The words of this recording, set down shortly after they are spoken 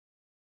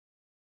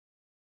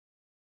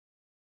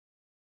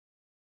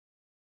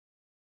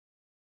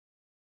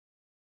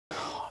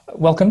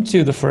Welcome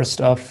to the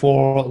first of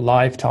 4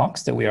 live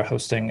talks that we are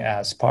hosting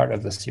as part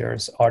of this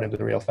year's Art of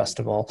the Real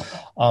Festival.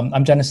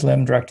 I'm Dennis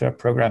Lim, Director of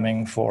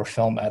Programming for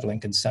Film at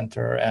Lincoln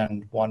Center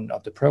and one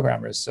of the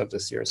programmers of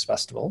this year's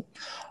festival.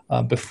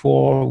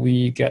 Before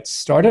we get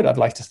started, I'd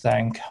like to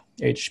thank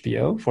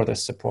HBO for the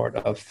support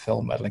of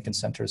Film at Lincoln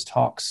Center's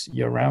talks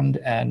year-round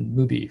and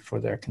MUBI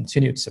for their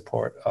continued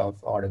support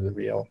of Art of the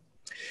Real.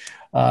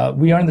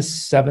 We are in the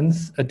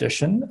 7th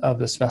edition of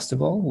this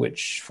festival,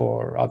 which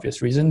for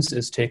obvious reasons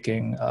is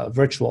taking a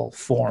virtual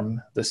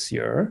form this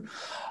year.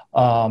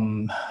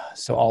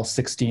 So all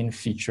 16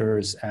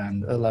 features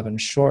and 11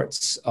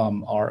 shorts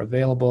are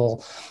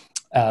available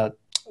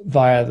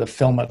via the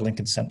Film at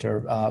Lincoln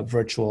Center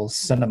virtual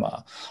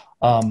cinema.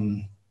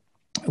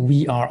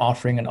 We are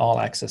offering an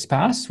all-access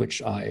pass,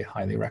 which I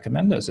highly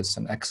recommend as it's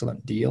an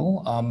excellent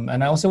deal.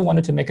 And I also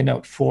wanted to make a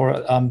note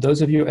for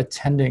those of you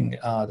attending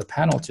the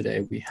panel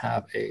today, we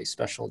have a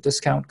special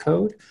discount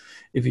code.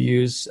 If you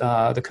use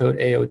the code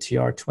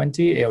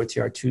AOTR20,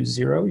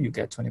 AOTR20, you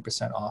get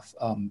 20% off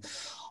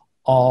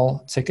all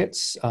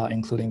tickets,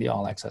 including the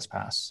all-access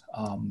pass.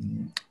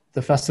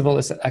 The festival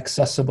is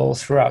accessible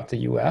throughout the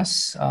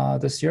US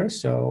this year,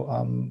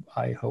 so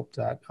I hope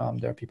that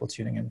there are people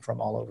tuning in from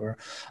all over.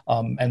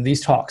 And these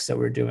talks that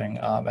we're doing,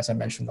 as I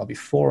mentioned, there'll be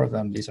 4 of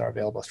them. These are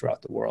available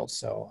throughout the world,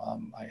 so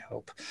I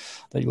hope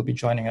that you'll be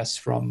joining us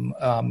from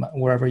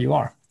wherever you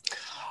are.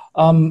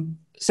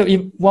 So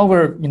while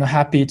we're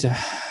happy to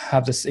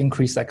have this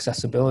increased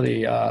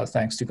accessibility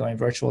thanks to going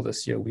virtual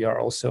this year, we are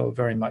also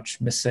very much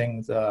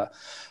missing the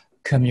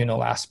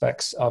communal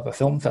aspects of a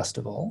film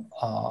festival.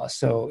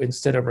 So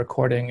instead of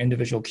recording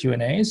individual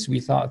Q&As,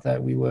 we thought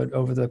that we would,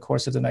 over the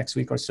course of the next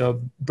week or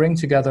so, bring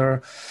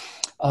together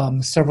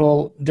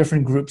several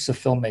different groups of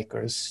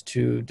filmmakers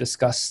to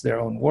discuss their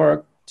own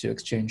work, to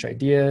exchange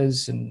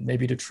ideas, and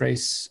maybe to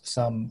trace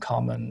some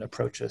common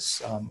approaches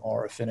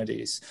or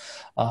affinities.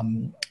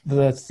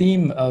 The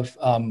theme of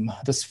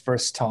this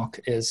first talk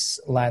is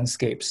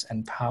landscapes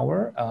and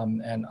power,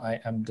 and I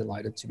am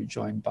delighted to be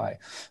joined by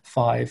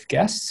 5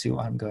 guests who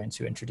I'm going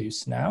to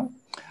introduce now.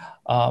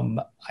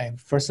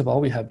 First of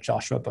all, we have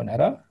Joshua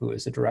Bonnetta, who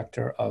is the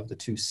director of the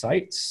 2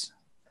 sites.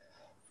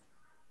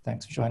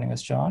 Thanks for joining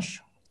us,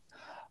 Josh.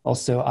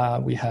 Also,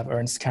 we have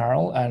Ernst,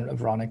 Karel, and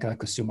Veronika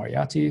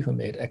Kusumaryati, who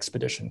made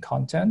expedition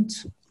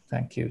content.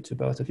 Thank you to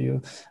both of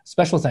you.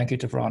 Special thank you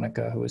to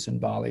Veronika, who is in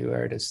Bali,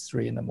 where it is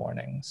 3 in the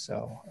morning.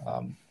 So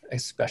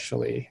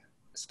especially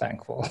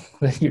thankful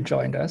that you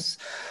joined us.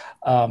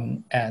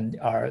 And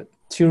our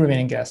 2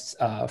 remaining guests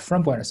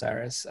from Buenos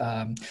Aires,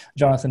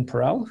 Jonathan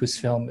Perel, whose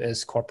film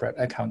is Corporate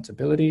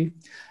Accountability,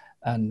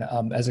 and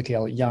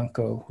Ezequiel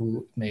Yanco,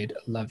 who made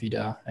La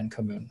Vida and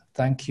Común.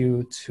 Thank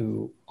you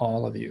to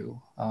all of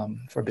you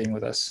for being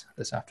with us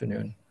this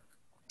afternoon.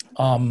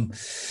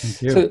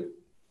 Thank you. So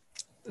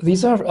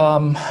these are,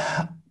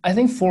 I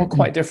think, 4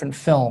 quite different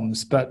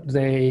films, but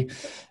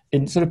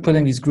in sort of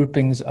putting these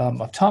groupings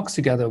of talks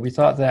together, we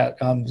thought that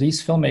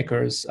these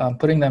filmmakers,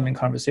 putting them in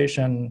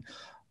conversation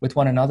with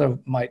one another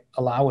might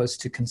allow us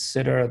to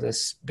consider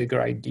this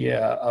bigger idea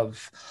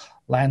of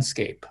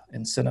landscape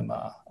in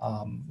cinema,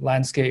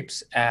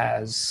 landscapes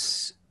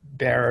as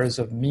bearers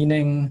of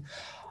meaning,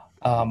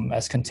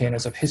 as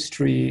containers of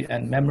history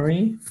and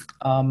memory,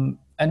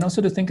 and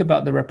also to think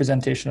about the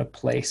representation of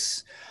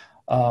place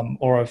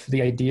or of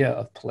the idea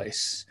of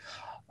place.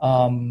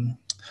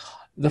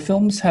 The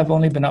films have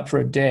only been up for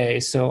a day,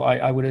 so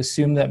I would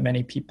assume that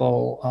many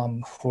people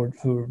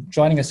who are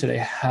joining us today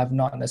have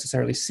not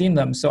necessarily seen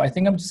them. So I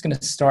think I'm just going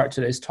to start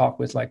today's talk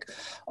with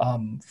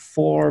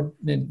 4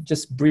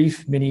 just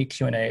brief mini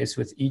Q&As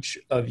with each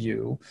of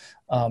you,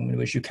 in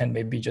which you can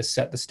maybe just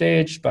set the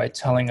stage by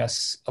telling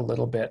us a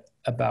little bit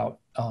about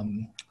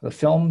the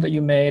film that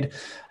you made,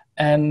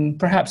 and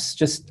perhaps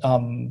just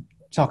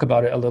talk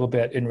about it a little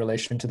bit in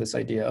relation to this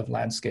idea of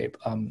landscape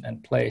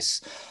and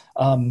place.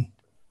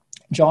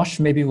 Josh,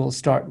 maybe we'll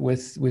start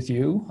with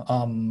you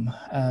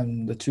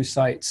and the 2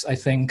 sites. I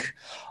think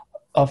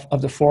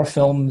of the 4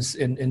 films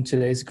in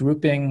today's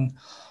grouping,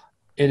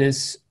 it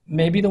is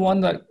maybe the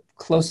one that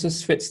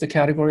closest fits the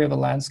category of a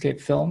landscape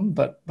film,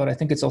 but I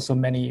think it's also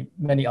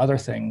many other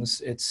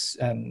things. It's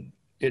an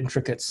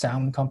intricate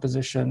sound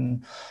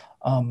composition,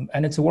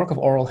 and it's a work of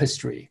oral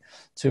history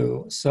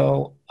too.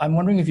 So I'm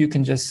wondering if you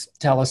can just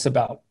tell us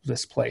about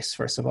this place,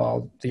 first of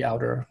all, the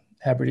Outer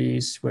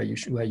Hebrides, where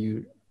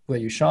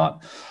you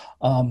shot,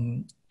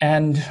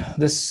 and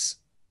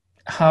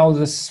how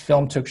this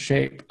film took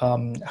shape,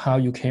 how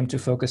you came to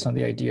focus on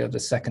the idea of the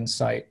second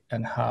site,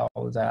 and how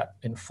that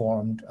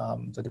informed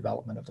the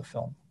development of the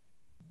film.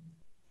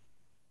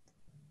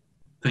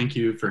 Thank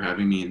you for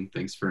having me, and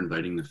thanks for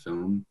inviting the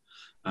film.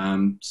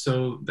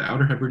 So the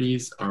Outer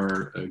Hebrides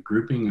are a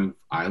grouping of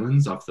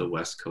islands off the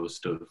west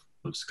coast of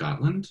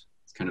Scotland.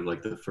 It's kind of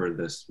like the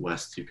furthest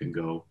west you can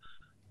go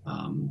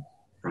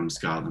from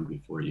Scotland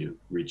before you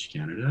reach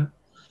Canada.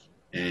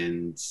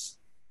 And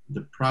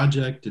the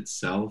project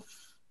itself,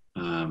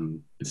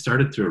 it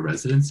started through a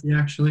residency,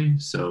 actually.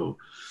 So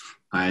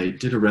I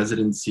did a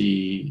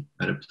residency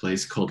at a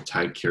place called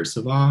Tide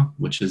Kearsarge,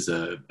 which is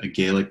a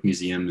Gaelic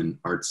museum and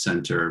arts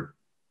center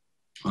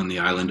on the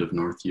island of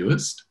North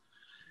Uist.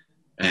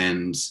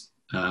 And,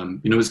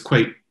 it was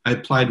quite, I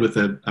applied with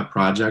a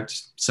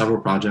project, several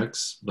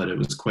projects, but it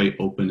was quite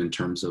open in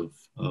terms of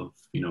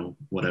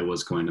what I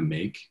was going to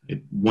make.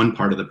 One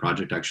part of the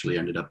project actually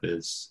ended up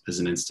as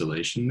an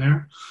installation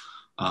there.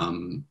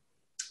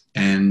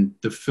 And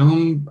the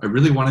film, I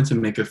really wanted to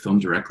make a film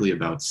directly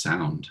about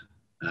sound.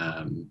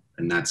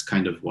 And that's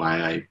kind of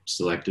why I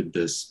selected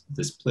this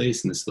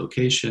place and this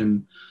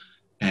location.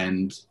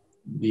 And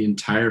the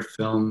entire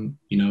film,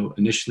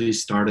 initially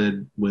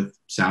started with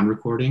sound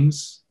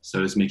recordings. So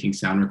I was making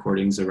sound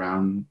recordings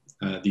around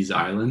these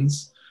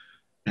islands.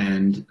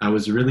 And I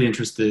was really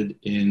interested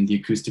in the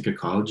acoustic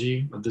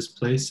ecology of this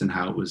place and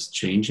how it was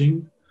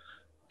changing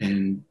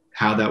and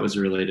how that was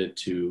related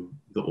to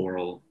the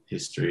oral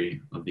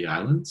history of the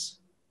islands.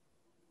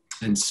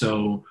 And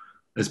so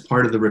as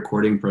part of the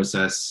recording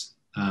process,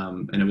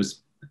 and it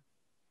was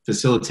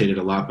facilitated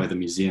a lot by the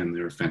museum.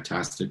 They were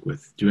fantastic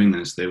with doing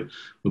this. They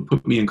would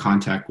put me in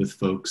contact with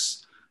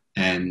folks,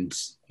 and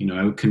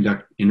I would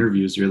conduct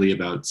interviews really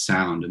about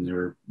sound, and they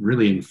were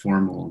really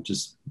informal,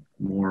 just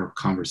more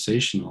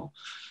conversational.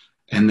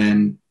 And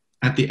then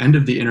at the end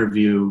of the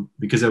interview,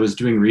 because I was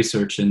doing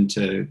research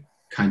into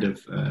kind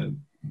of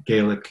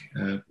Gaelic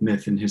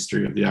myth and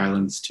history of the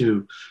islands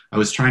too, I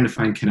was trying to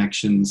find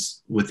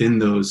connections within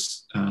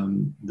those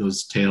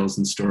tales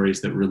and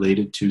stories that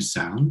related to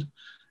sound.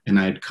 And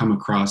I had come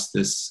across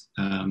this,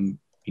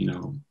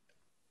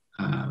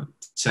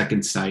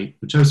 second sight,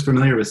 which I was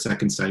familiar with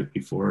second sight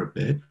before a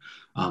bit,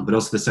 but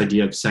also this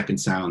idea of second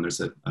sound. There's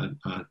a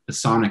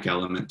sonic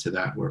element to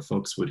that where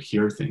folks would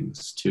hear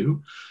things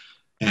too.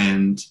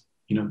 And,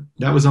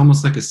 that was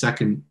almost like a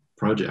second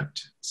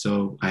project.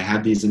 So I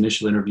had these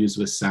initial interviews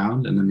with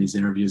sound, and then these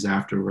interviews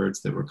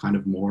afterwards that were kind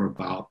of more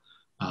about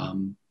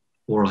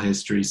oral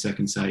history,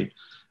 second sight.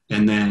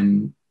 And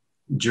then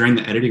during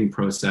the editing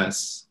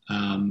process,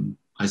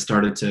 I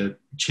started to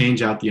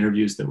change out the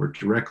interviews that were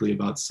directly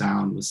about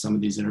sound with some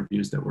of these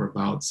interviews that were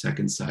about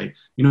second sight.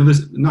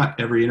 There's not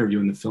every interview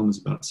in the film is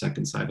about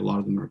second sight. A lot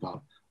of them are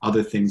about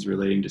other things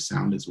relating to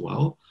sound as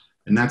well.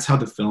 And that's how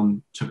the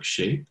film took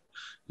shape.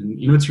 And,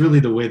 it's really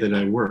the way that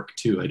I work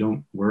too. I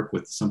don't work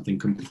with something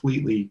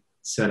completely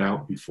set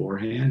out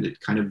beforehand. It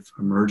kind of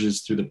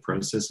emerges through the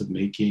process of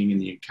making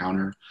and the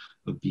encounter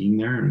of being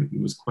there. And it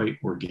was quite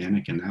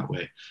organic in that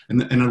way.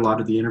 And a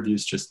lot of the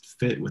interviews just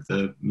fit with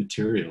the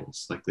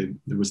materials. Like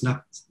there was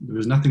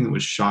nothing that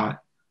was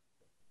shot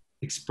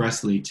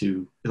expressly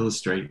to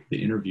illustrate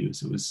the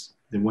interviews.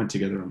 They went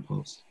together in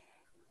post.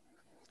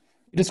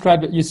 You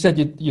described it. You said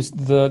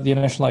the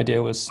initial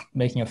idea was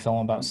making a film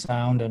about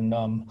sound, and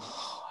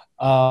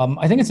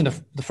I think it's in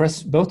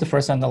both the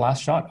first and the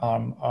last shot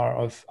are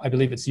of, I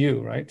believe it's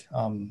you, right?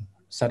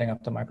 Setting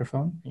up the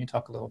microphone. Can you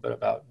talk a little bit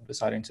about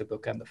deciding to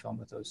bookend the film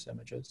with those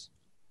images?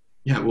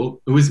 Yeah, well,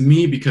 it was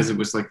me because it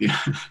was like the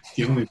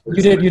only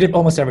person you did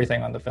almost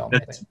everything on the film.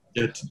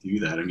 Get to do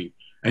that. I mean,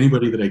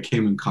 anybody that I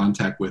came in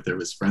contact with or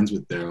was friends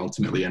with there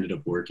ultimately ended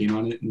up working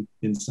on it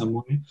in some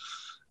way.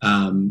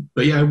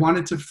 But yeah, I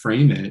wanted to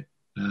frame it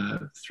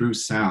through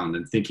sound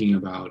and thinking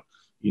about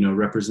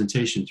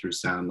representation through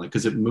sound, like,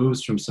 because it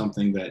moves from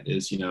something that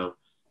is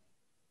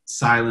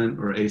silent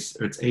or it's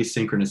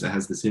asynchronous, that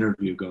has this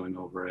interview going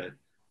over it,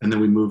 and then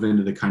we move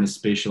into the kind of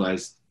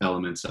spatialized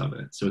elements of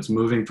it. So it's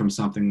moving from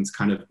something that's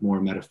kind of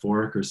more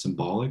metaphoric or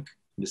symbolic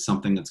into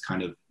something that's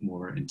kind of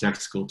more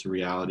indexical to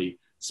reality,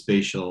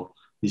 spatial,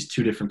 these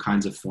two different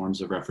kinds of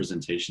forms of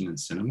representation in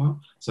cinema.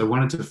 So I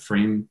wanted to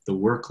frame the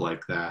work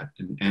like that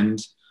and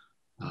end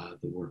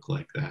the work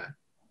like that.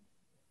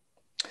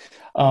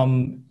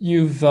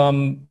 You've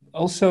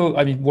also,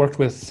 worked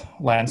with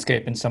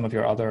landscape in some of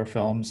your other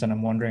films, and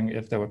I'm wondering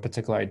if there were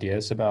particular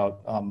ideas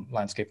about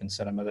landscape in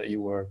cinema that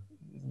you were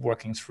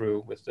working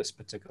through with this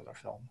particular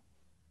film.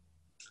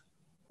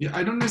 Yeah,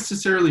 I don't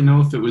necessarily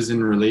know if it was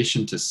in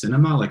relation to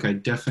cinema. Like, I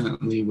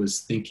definitely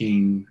was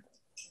thinking,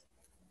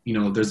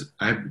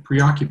 I'm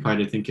preoccupied,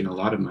 I think, in a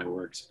lot of my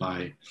works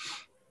by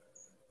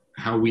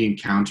how we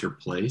encounter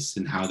place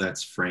and how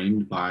that's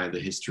framed by the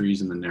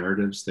histories and the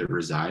narratives that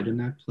reside in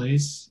that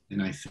place.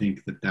 And I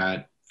think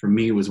that for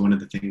me was one of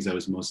the things I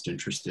was most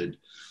interested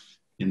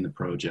in the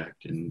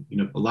project. And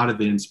a lot of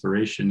the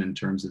inspiration in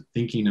terms of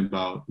thinking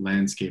about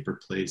landscape or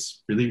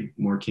place really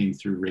more came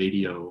through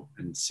radio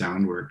and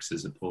sound works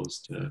as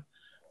opposed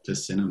to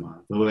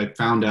cinema. Though I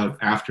found out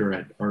after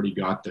I'd already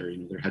got there,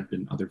 there had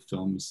been other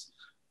films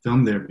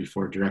filmed there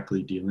before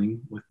directly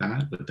dealing with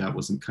that, but that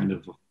wasn't kind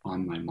of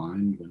on my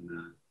mind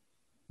when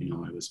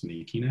I was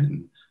making it.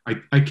 And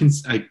I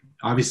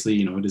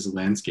obviously, it is a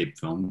landscape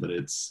film, but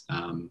it's,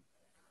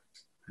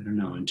 I don't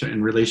know,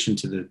 in relation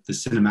to the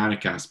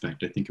cinematic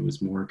aspect, I think it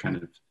was more kind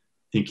of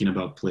thinking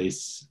about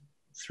place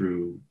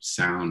through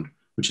sound,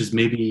 which is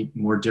maybe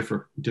more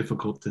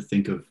difficult to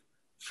think of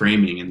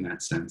framing in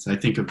that sense. I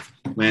think of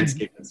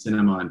landscape and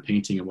cinema and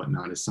painting and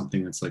whatnot as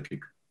something that's like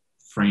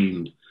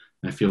framed.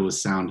 And I feel with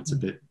sound, it's a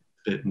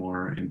bit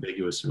more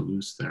ambiguous or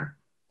loose there.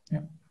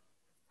 Yeah.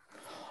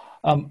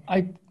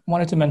 I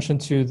wanted to mention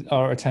to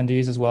our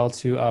attendees as well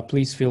to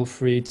please feel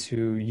free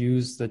to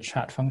use the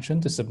chat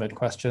function to submit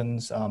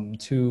questions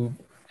to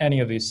any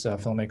of these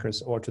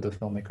filmmakers or to the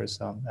filmmakers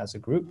as a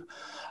group.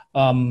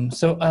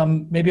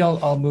 Maybe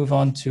I'll move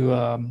on to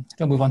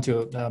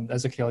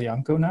Ezequiel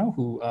Yanco now,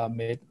 who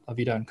made La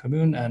Vida en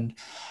Común. And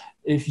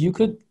if you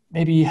could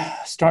maybe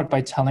start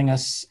by telling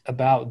us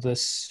about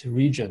this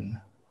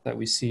region that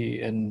we see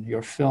in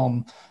your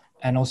film,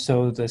 and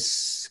also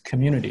this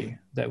community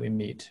that we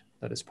meet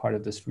that is part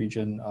of this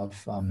region of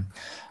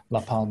La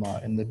Palma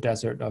in the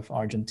desert of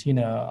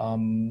Argentina.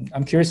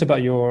 I'm curious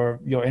about your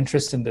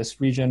interest in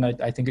this region.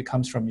 I think it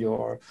comes from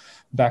your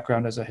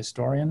background as a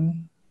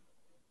historian.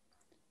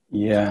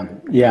 Yeah.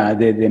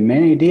 The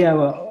main idea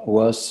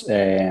was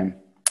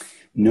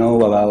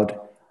know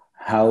about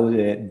how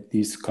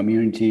this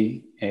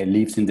community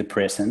lives in the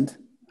present,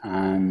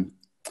 and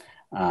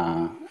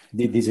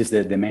this is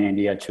the main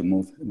idea to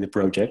move the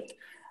project.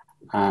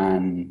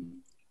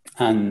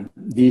 And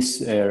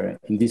this in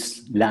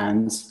these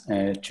lands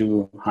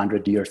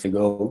 200 years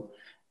ago,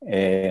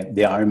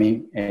 the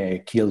army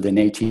killed the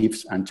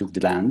natives and took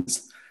the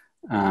lands.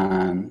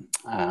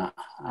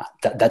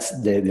 That's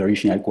the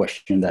original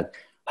question, that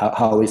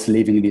how is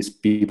living these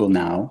people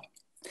now?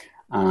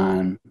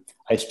 And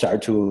I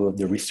started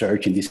the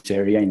research in this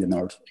area in the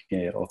north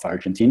of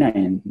Argentina,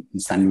 in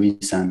San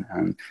Luis and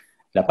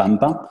La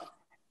Pampa.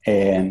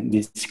 And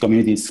this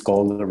community is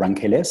called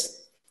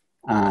Rangeles.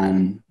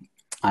 And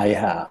I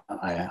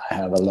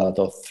have a lot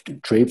of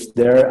trips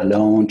there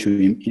alone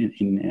to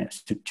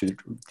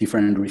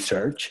different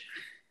research.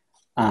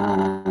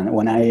 And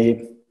when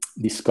I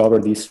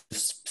discovered this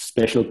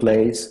special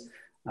place,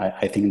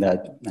 I think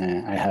that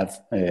I have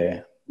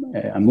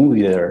a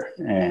movie there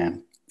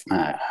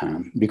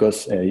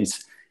because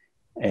it's.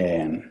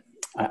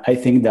 I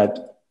think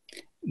that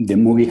the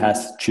movie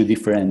has two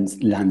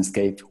different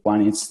landscapes.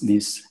 One is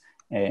this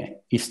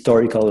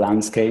historical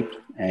landscape,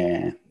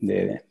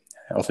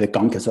 of the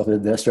conquest of the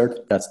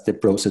desert. That's the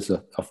process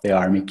of the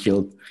army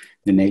killed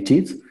the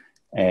natives,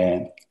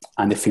 and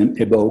the film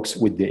evokes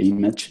with the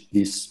image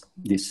this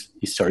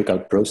historical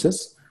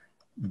process.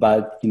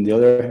 But in the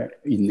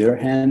other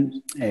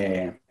hand,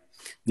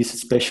 this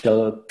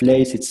special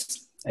place,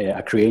 it's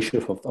a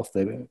creation of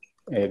the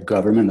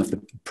government, of the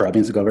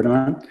province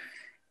government.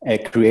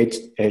 Creates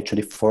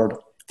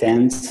 24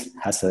 tents,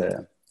 has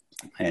a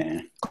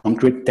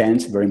concrete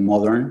tents, very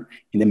modern,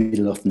 in the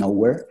middle of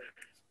nowhere.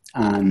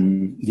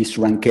 And these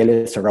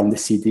ranqueles around the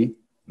city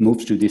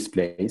moves to this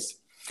place.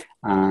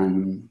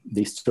 And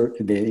the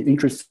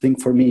interesting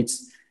for me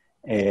is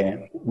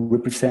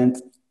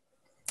represent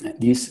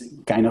this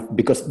kind of,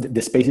 because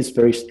the space is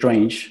very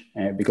strange,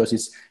 because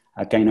it's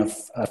a kind of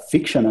a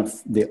fiction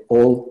of the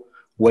old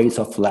ways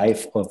of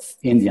life of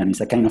Indian.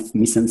 It's a kind of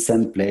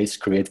mise-en-scène place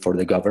created for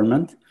the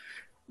government.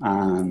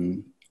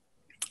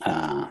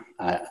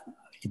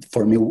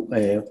 For me,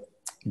 it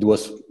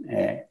was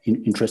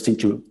interesting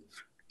to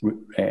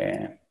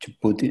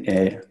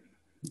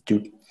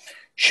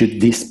shoot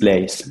this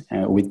place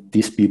with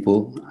these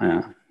people.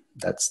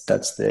 That's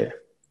the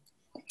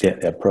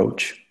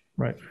approach.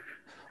 Right.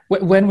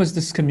 When was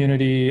this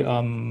community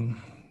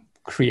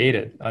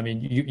created? I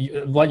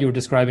mean, what you were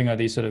describing are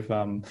these sort of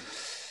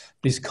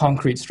these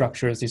concrete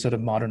structures, these sort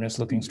of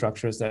modernist-looking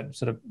structures that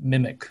sort of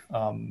mimic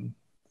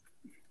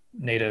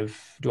native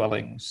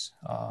dwellings.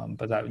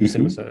 But that you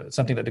said was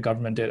something that the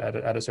government did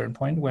at a certain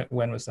point.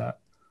 When was that?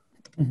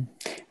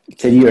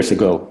 10 years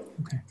ago.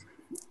 Okay.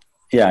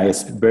 Yeah,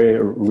 it's a very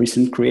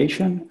recent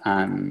creation,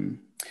 and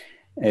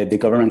the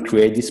government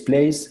created this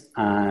place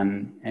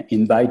and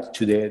invite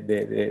to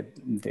the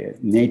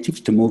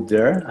natives to move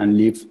there and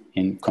live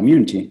in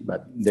community,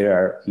 but they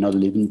are not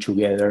living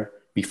together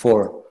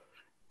before.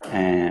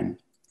 And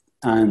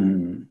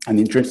an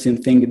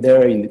interesting thing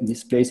there in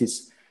this place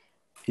is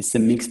it's a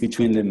mix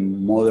between the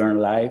modern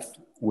life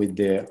with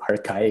the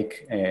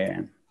archaic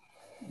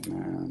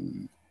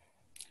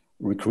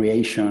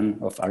recreation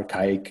of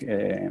archaic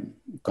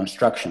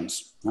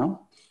constructions.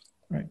 No?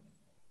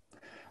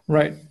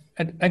 Right.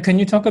 And can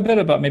you talk a bit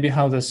about maybe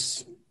how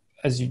this,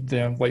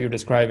 what you're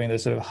describing,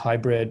 this sort of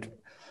hybrid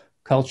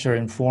culture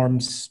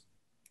informs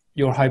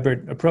your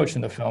hybrid approach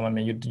in the film? I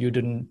mean, you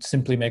didn't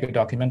simply make a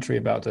documentary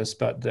about this,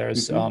 but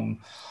there's,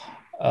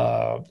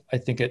 I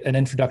think, an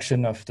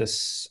introduction of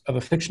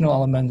a fictional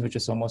element, which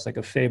is almost like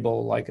a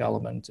fable-like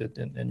element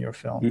in your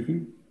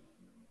film.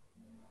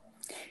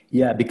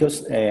 Yeah,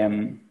 because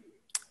the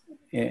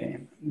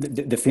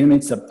film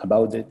is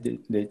about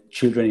the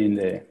children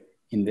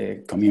in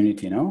the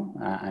community. No,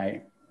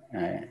 I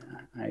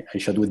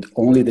shot with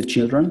only the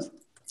children.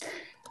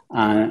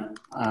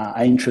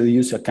 I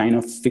introduce a kind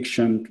of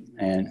fiction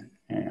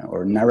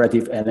or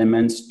narrative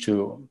elements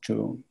to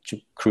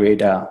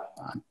create a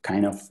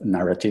kind of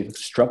narrative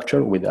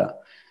structure with the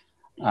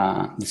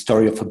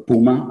story of a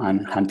puma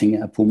and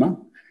hunting a puma.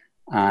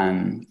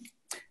 And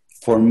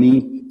for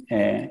me,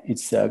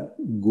 it's a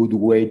good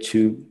way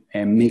to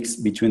mix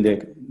between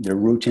the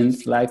routine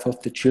life of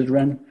the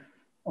children,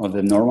 or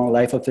the normal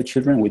life of the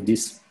children, with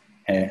this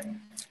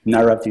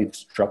narrative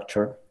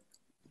structure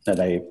that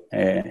I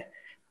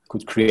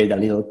could create a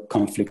little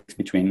conflict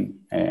between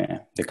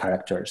the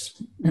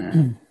characters.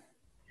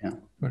 Yeah.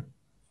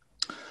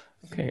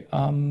 Okay.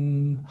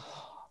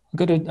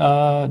 Go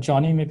to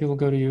Johnny. Maybe we'll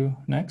go to you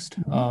next,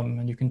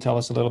 and you can tell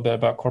us a little bit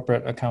about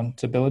corporate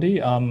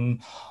accountability.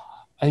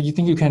 You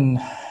think you can,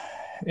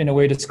 in a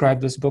way,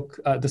 describe this book,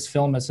 this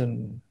film, as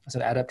an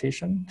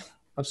adaptation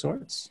of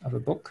sorts of a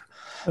book,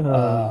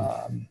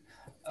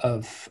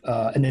 of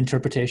an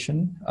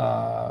interpretation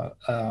of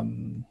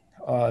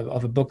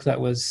a book that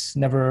was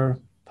never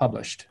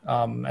published.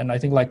 And I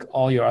think, like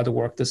all your other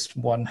work, this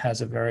one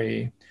has a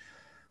very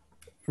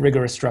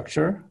rigorous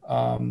structure.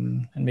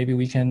 And maybe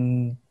we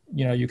can,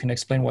 you can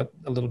explain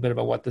a little bit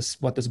about what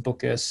this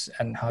book is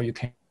and how you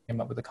came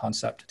up with the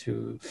concept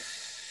to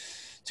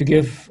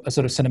give a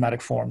sort of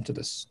cinematic form to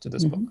this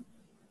book.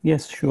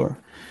 Yes, sure.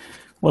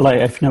 Well,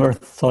 I've never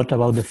thought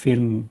about the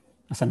film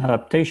as an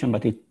adaptation,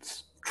 but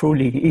it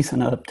truly is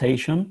an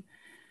adaptation.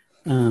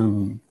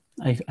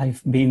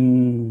 I've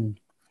been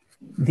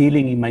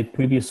dealing in my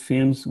previous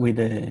films with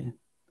a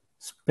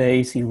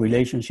space in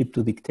relationship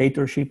to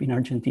dictatorship in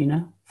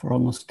Argentina for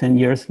almost 10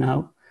 years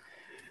now.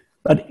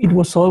 But it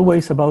was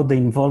always about the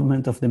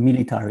involvement of the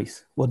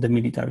militaries, what the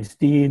militaries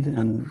did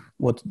and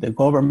what the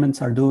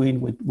governments are doing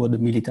with what the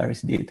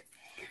militaries did.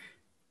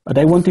 But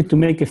I wanted to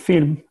make a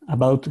film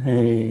about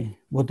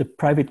what the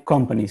private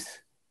companies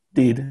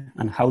did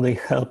and how they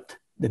helped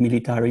the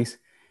militaries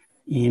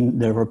in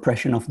the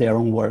repression of their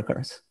own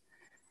workers.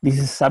 This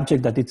is a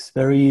subject that it's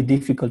very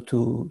difficult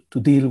to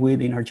deal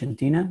with in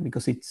Argentina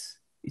because it's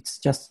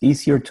just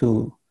easier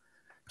to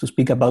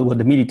speak about what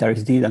the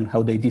militaries did and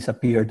how they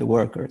disappeared the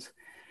workers.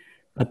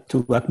 But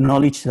to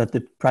acknowledge that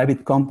the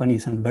private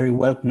companies and very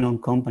well-known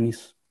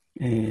companies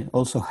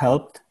also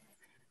helped,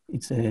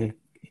 it's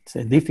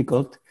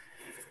difficult.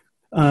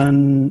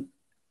 And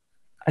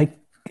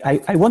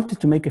I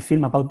wanted to make a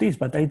film about this,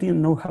 but I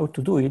didn't know how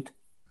to do it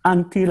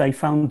until I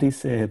found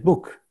this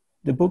book.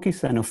 The book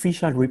is an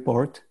official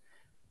report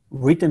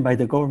written by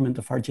the government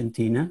of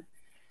Argentina.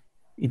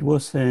 It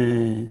was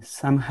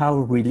somehow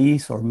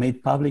released or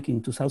made public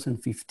in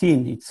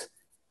 2015. It's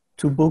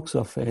 2 books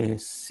of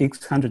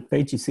 600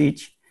 pages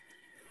each.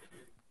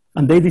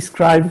 And they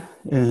describe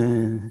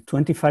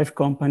 25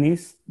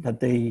 companies that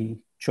they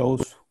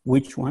chose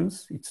which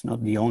ones. It's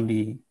not the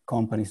only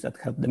companies that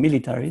help the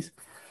militaries.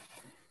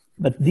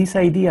 But this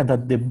idea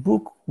that the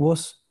book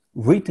was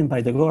written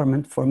by the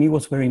government for me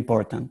was very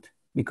important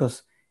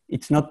because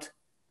it's not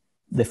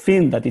the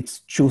film that it's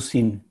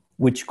choosing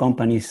which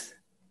companies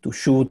to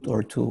shoot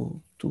or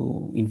to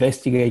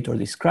investigate or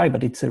describe,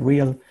 but it's a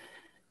real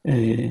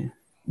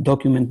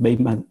document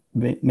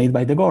made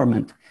by the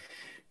government.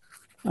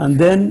 And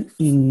then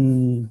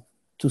in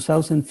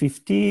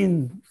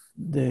 2015,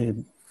 there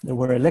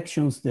were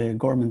elections, the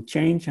government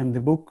changed, and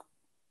the book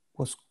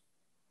was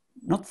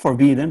not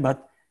forbidden,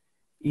 but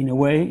in a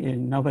way,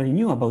 nobody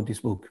knew about this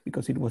book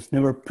because it was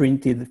never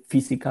printed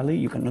physically.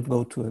 You cannot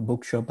go to a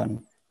bookshop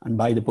and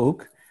buy the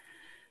book,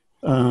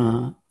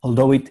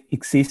 although it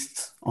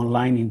exists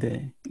online in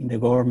the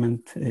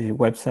government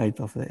website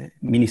of the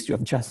Ministry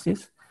of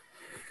Justice.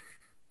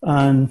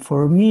 And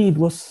for me, it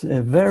was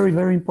very,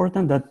 very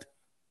important that,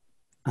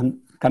 and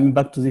coming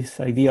back to this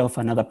idea of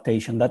an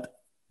adaptation, that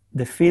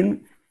the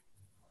film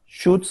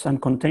shoots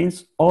and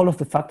contains all of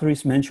the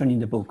factories mentioned in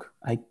the book.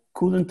 I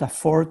couldn't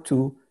afford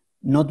to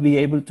not be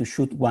able to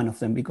shoot one of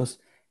them because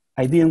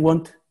I didn't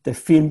want the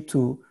film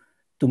to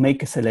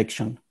make a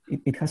selection.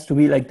 It has to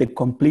be like the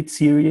complete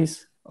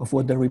series of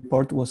what the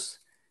report was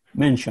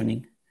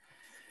mentioning.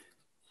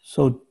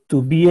 So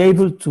to be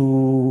able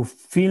to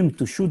film,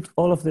 to shoot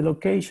all of the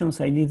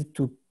locations, I needed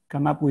to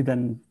come up with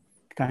a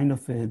kind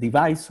of a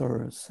device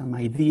or some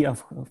idea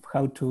of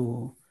how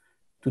to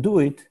do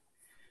it.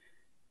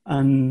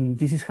 And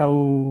this is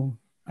how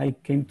I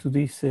came to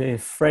this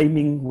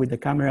framing with the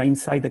camera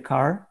inside the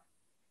car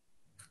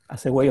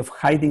as a way of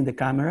hiding the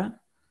camera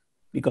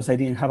because I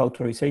didn't have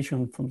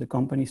authorization from the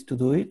companies to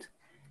do it.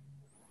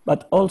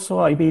 But also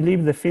I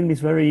believe the film is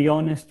very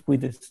honest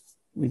with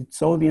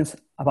its audience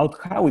about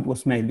how it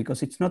was made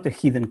because it's not a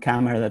hidden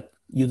camera that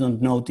you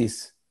don't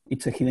notice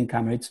it's a hidden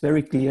camera. It's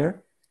very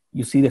clear.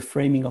 You see the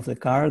framing of the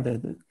car,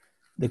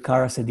 the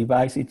car as a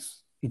device.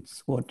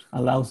 It's what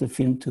allows the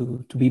film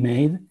to be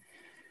made.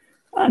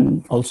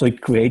 And also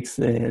it creates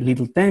a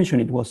little tension.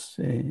 It was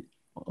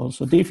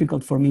also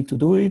difficult for me to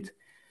do it.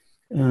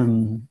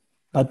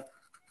 But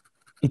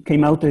it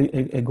came out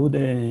a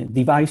good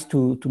device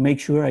to make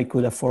sure I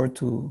could afford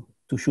to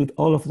shoot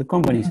all of the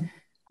companies.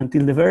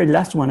 Until the very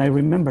last one, I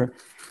remember,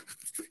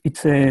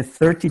 it's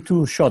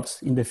 32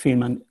 shots in the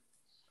film. And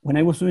when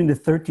I was doing the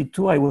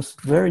 32, I was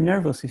very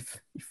nervous if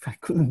I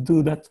couldn't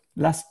do that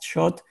last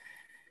shot.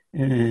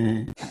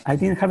 I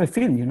didn't have a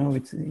film,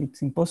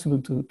 it's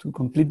impossible to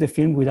complete the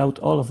film without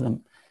all of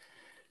them.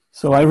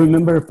 So I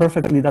remember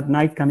perfectly that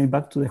night coming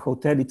back to the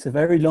hotel. It's a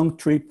very long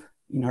trip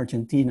in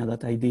Argentina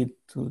that I did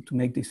to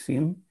make this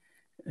film.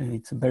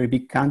 It's a very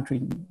big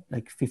country,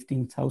 like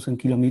 15,000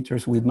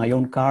 kilometers with my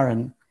own car.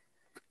 And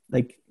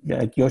like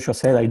Joshua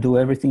said, I do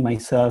everything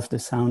myself, the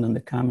sound and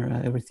the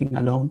camera, everything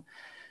alone.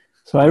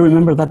 So I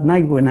remember that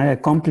night when I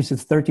accomplished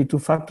 32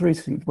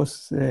 factories, it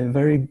was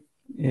very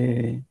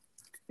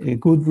a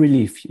good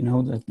relief, you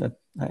know, that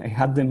I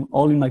had them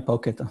all in my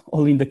pocket,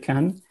 all in the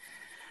can.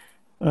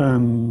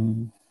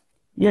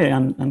 Yeah,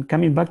 and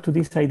coming back to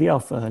this idea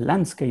of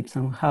landscapes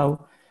and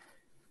how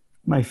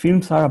my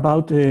films are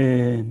about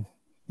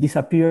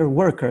disappeared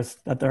workers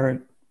that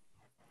are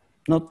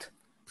not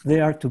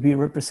there to be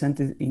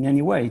represented in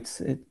any way.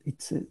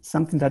 It's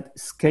something that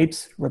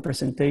escapes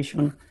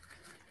representation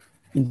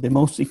in the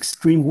most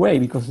extreme way,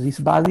 because these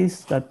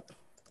bodies that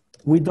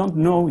we don't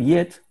know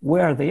yet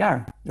where they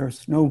are.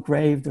 There's no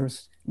grave,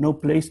 there's no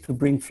place to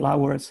bring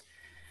flowers.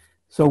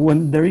 So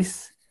when there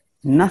is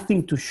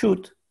nothing to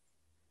shoot,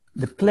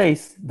 the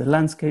place, the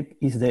landscape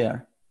is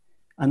there.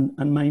 And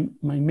my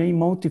main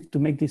motive to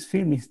make this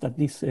film is that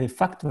these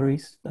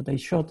factories that I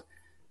shot,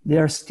 they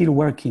are still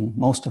working,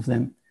 most of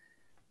them.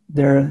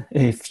 They're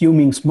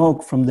fuming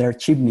smoke from their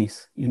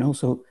chimneys, you know,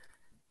 so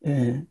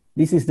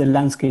this is the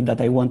landscape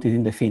that I wanted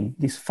in the film.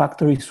 These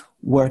factories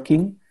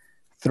working,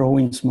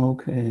 throwing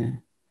smoke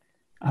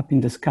up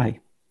in the sky.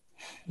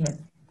 Yeah.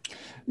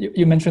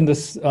 You mentioned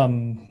this,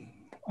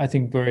 I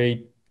think,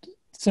 very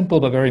simple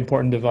but very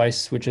important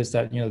device, which is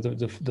that, you know,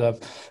 the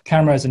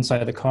camera is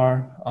inside the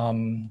car.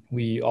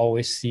 We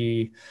always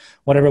see,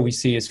 whatever we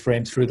see is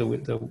framed through the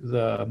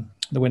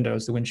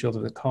windows, the windshield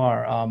of the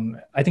car.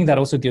 I think that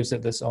also gives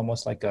it this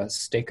almost like a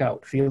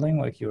stakeout feeling,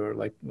 like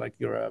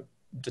you're a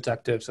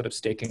detective sort of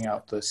staking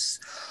out this,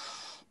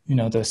 you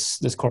know,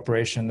 this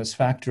corporation, this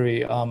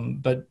factory.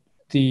 But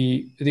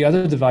the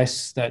other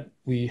device that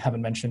we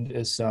haven't mentioned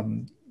is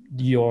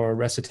your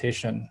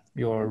recitation,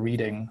 your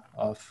reading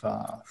of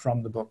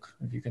from the book.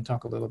 If you can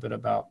talk a little bit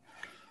about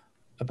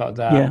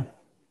that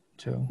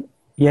too.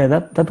 Yeah,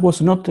 that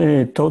was not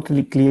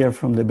totally clear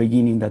from the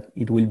beginning that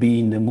it will be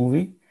in the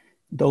movie.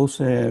 Those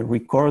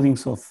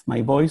recordings of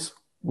my voice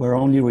were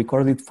only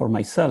recorded for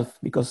myself,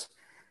 because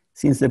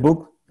since the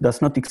book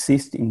does not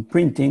exist in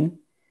printing,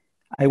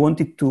 I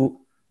wanted to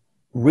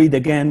read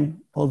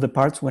again all the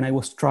parts when I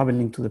was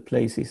traveling to the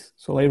places.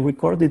 So I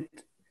recorded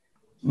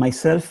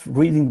myself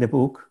reading the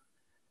book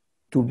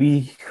to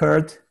be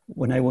heard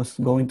when I was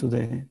going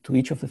to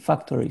each of the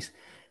factories.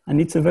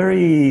 And it's a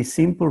very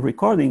simple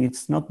recording.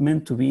 It's not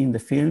meant to be in the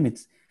film.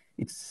 It's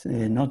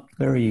not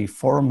very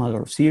formal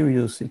or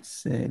serious.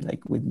 It's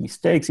like with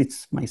mistakes.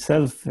 It's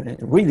myself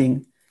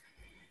reading.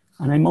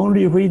 And I'm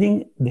only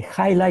reading the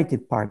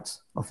highlighted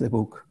parts of the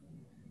book.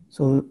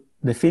 So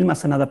the film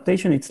as an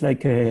adaptation, it's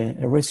like an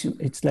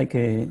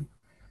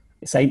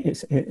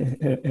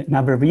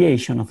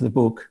abbreviation of the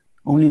book,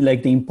 only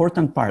like the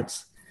important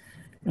parts.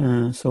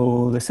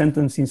 So the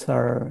sentences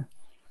are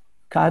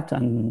cut,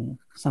 and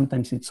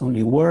sometimes it's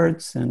only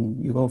words,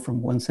 and you go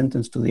from one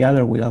sentence to the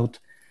other without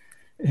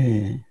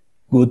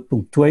good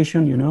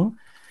punctuation, you know.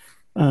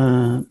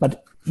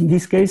 But in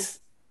this case,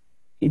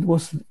 it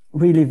was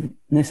really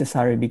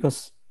necessary,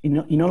 because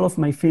in all of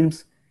my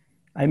films,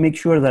 I make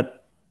sure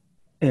that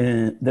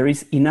there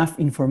is enough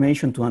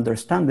information to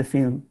understand the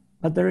film,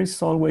 but there is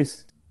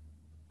always,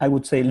 I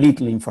would say,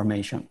 little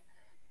information.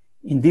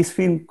 In this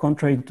film,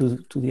 contrary to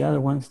the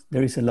other ones,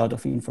 there is a lot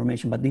of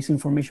information, but this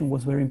information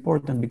was very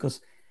important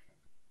because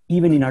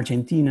even in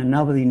Argentina,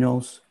 nobody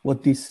knows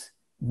what these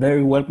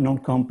very well-known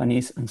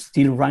companies and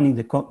still running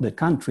the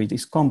country,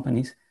 these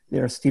companies, they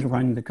are still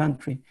running the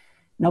country.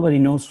 Nobody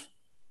knows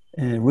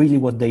really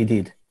what they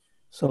did.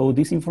 So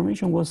this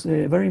information was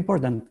very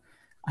important.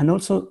 And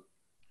also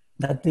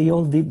that they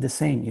all did the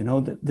same, you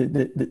know,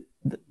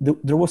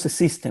 there was a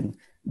system.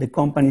 The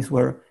companies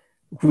were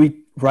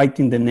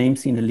writing the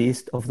names in a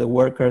list of the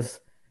workers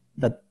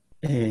that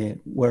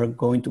were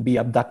going to be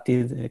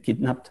abducted,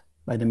 kidnapped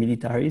by the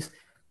militaries.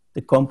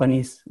 The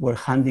companies were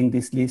handing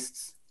these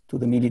lists to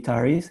the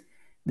militaries.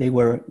 They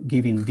were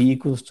giving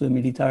vehicles to the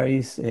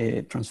militaries,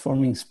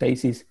 transforming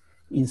spaces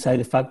inside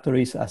the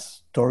factories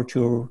as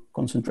torture,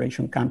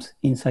 concentration camps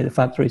inside the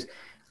factories.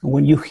 And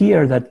when you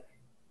hear that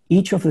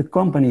each of the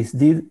companies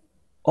did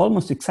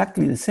almost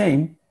exactly the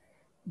same,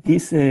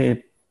 this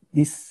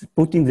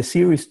putting the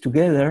series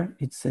together,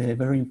 it's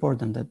very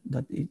important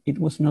that it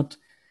was not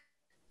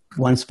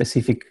one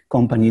specific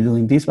company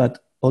doing this, but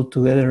all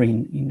together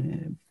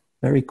in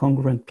a very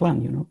congruent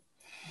plan, you know.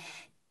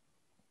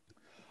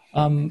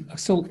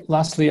 So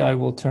lastly, I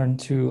will turn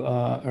to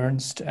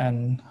Ernst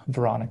and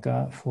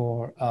Veronika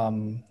for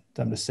them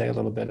to say a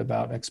little bit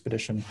about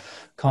expedition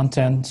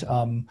content.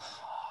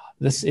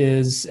 This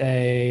is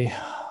an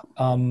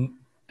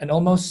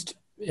almost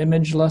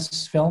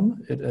imageless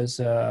film. It is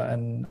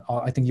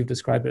I think you've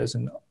described it as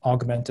an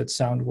augmented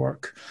sound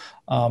work,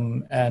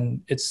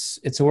 and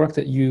it's a work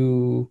that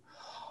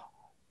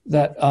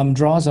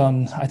draws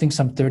on, I think,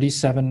 some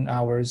 37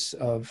 hours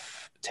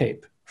of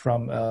tape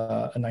from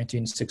a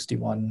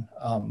 1961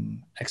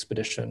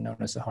 expedition known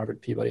as the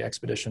Harvard Peabody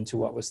expedition to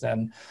what was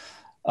then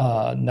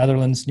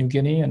Netherlands, New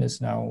Guinea, and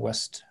is now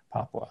West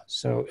Papua.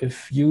 So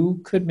if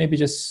you could maybe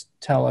just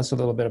tell us a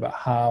little bit about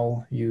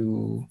how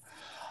you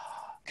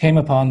came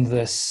upon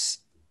this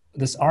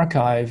this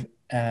archive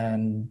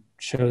and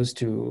chose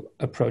to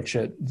approach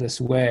it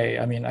this way.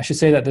 I mean, I should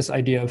say that this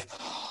idea of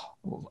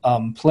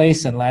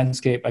place and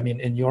landscape, I mean,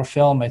 in your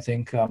film, I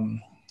think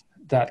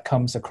that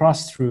comes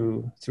across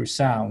through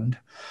sound.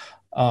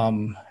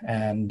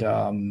 And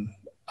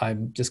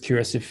I'm just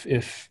curious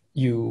if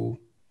you,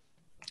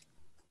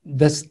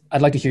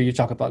 I'd like to hear you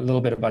talk about a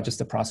little bit about just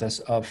the process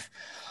of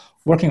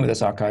working with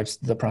this archives,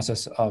 the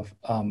process of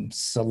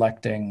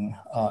selecting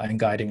and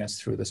guiding us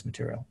through this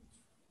material.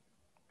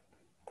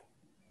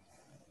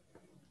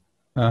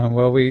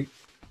 Well, we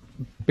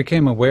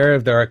became aware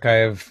of the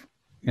archive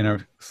in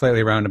a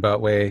slightly roundabout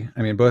way.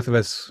 I mean, both of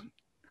us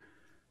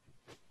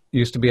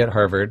used to be at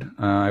Harvard.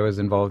 I was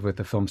involved with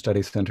the Film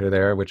Studies Center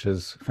there, which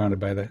is co-founded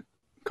by the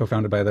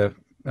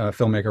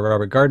filmmaker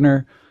Robert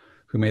Gardner,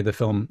 who made the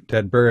film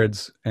Dead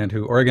Birds and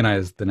who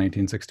organized the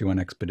 1961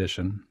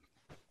 expedition.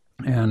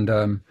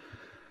 And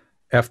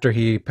after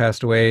he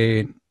passed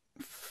away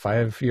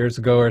 5 years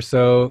ago or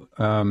so,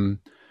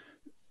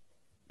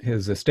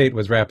 his estate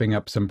was wrapping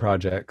up some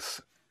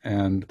projects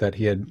and that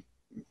he had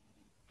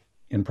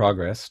in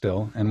progress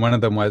still. And one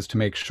of them was to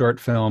make short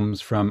films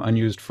from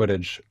unused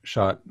footage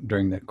shot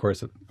during the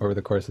over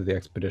the course of the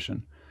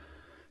expedition.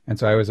 And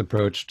so I was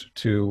approached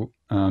to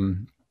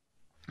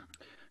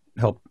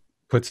help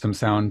put some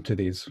sound to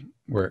these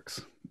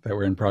works that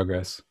were in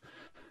progress.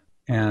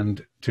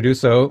 And to do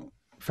so,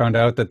 found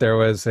out that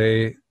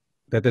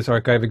that this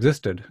archive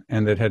existed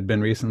and that had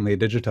been recently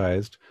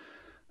digitized.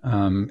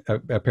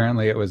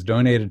 Apparently it was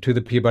donated to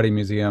the Peabody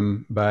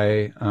Museum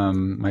by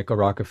Michael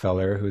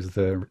Rockefeller, who's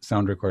the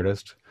sound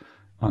recordist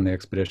on the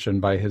expedition,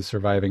 by his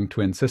surviving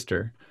twin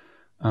sister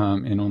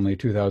in only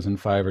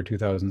 2005 or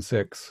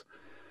 2006.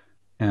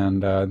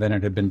 And then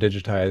it had been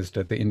digitized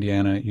at the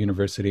Indiana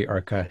University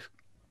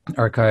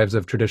Archives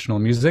of Traditional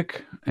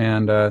Music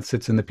and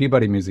sits in the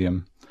Peabody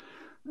Museum.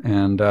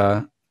 And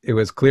it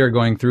was clear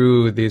going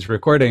through these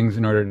recordings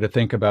in order to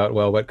think about,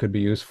 well, what could be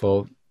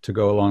useful to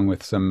go along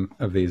with some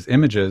of these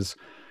images,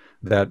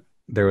 that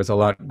there was a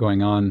lot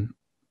going on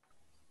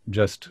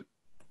just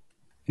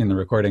in the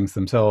recordings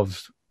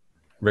themselves,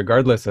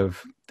 regardless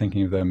of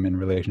thinking of them in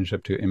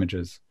relationship to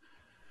images.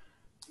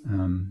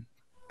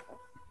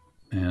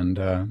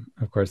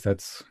 Of course,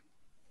 that's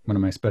one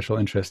of my special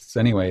interests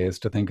anyway, is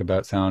to think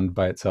about sound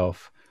by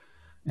itself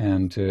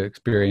and to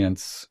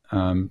experience,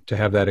 to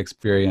have that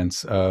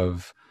experience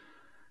of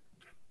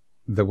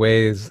the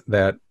ways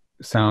that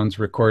sounds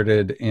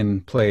recorded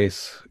in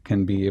place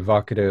can be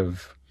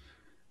evocative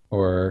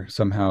or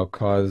somehow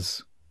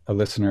cause a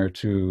listener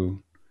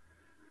to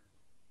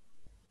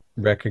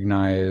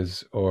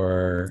recognize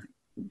or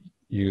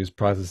use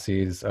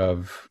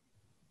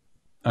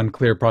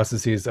unclear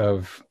processes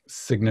of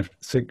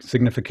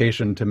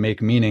signification to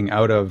make meaning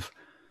out of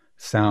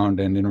sound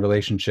and in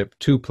relationship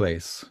to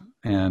place.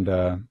 And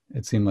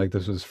it seemed like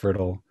this was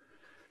fertile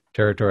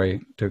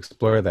territory to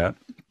explore that.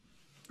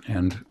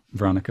 And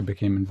Veronika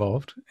became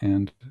involved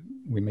and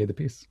we made the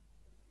piece.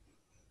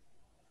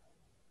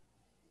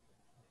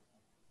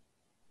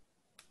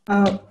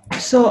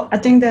 So I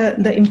think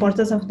the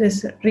importance of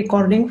this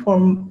recording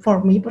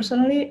for me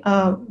personally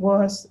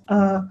was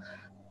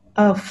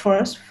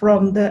first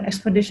from the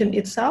expedition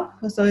itself.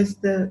 So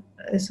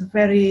it's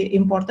very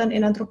important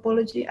in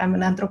anthropology. I'm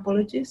an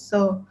anthropologist,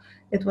 so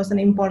it was an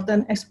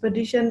important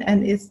expedition,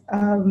 and it's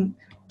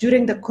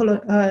during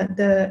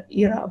the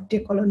era of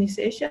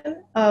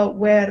decolonization,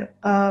 where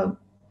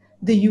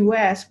the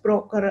U.S.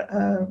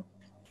 brokered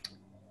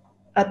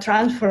a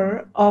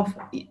transfer of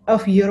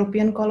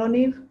European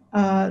colony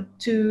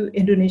to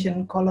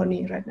Indonesian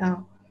colony right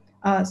now.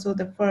 So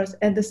the first,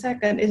 and the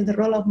second is the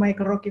role of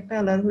Michael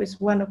Rockefeller, who is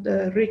one of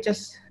the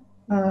richest,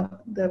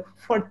 the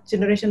fourth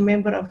generation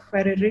member of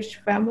very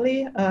rich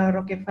family,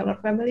 Rockefeller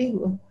family,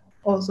 who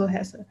also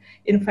has an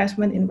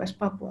investment in West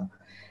Papua.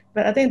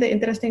 But I think the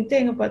interesting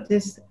thing about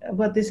this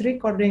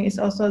recording is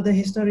also the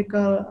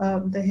historical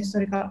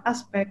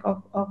aspect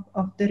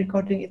of the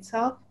recording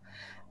itself.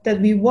 That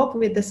we work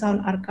with the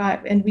sound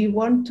archive, and we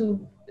want to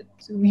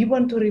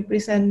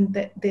represent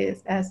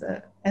this as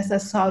a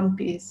sound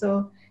piece.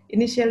 So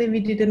initially we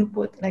didn't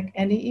put like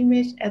any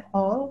image at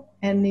all,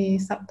 any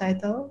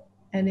subtitle,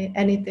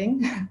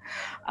 anything,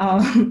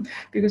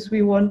 because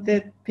we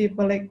wanted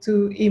people like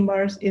to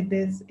immerse in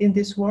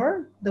this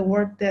world, the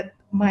world that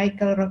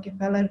Michael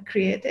Rockefeller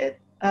created,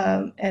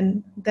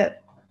 and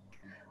that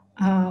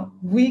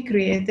we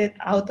created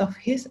out of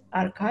his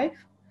archive.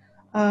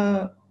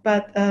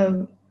 But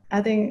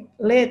I think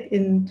late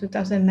in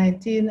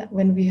 2019,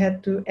 when we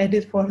had to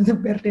edit for the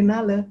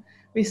Berlinale,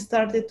 we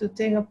started to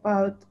think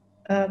about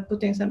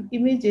putting some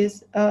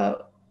images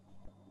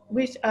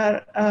which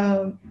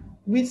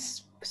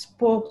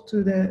spoke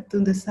to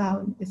the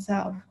sound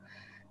itself.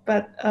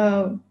 But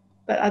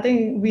I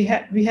think we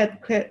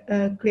had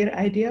clear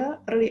idea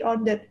early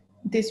on that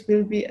this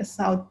will be a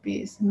sound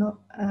piece, not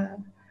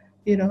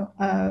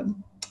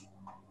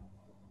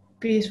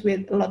piece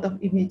with a lot of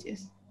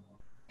images.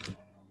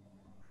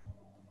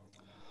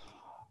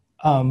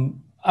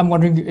 I'm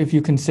wondering if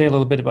you can say a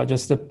little bit about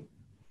just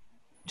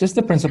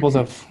the principles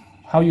of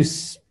how you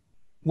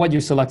what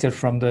you selected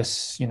from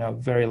this,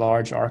 very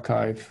large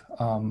archive,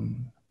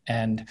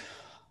 and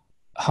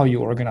how you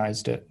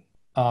organized it.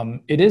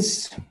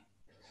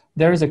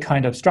 There is a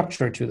kind of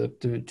structure to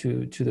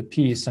the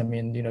piece. I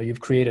mean, you've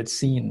created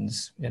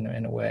scenes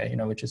in a way,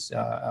 which is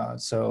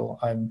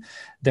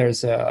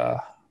there's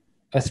a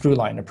through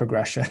line, a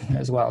progression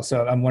as well.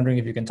 So I'm wondering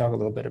if you can talk a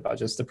little bit about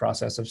just the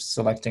process of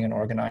selecting and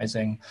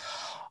organizing,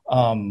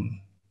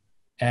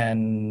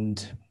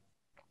 and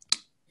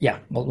yeah,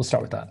 we'll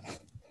start with that.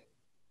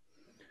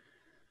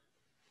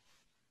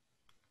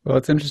 Well,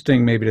 it's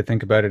interesting maybe to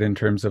think about it in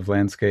terms of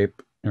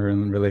landscape, or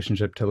in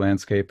relationship to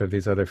landscape of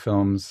these other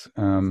films.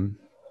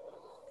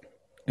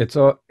 It's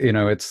all,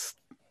 it's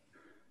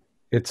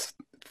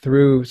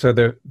through, so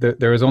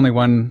there was only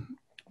one,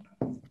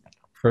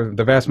 for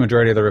the vast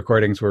majority of the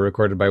recordings were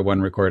recorded by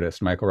one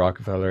recordist, Michael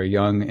Rockefeller, a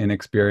young,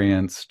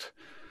 inexperienced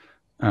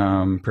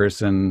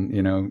person,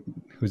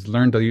 who's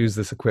learned to use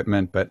this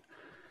equipment. But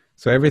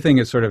so everything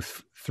is sort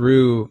of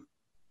through,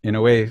 in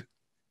a way,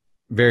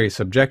 very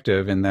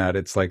subjective, in that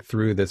it's like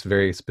through this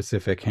very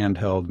specific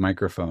handheld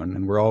microphone,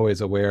 and we're always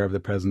aware of the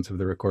presence of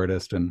the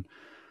recordist.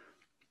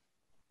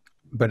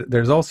 But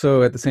there's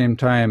also, at the same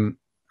time,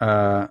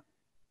 as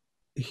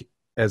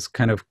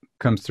kind of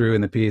comes through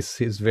in the piece,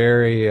 he's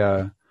very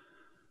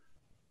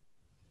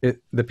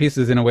the piece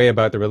is in a way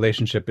about the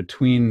relationship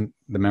between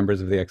the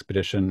members of the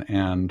expedition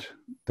and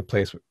the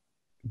place,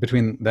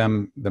 between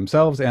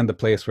themselves and the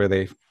place where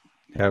they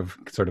have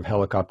sort of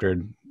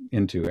helicoptered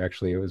into.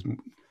 Actually, it was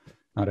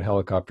not a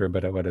helicopter,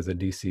 but what is a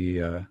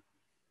DC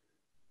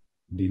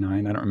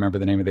D9? I don't remember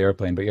the name of the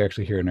airplane, but you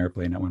actually hear an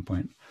airplane at one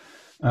point.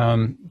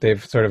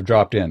 They've sort of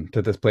dropped in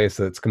to this place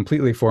that's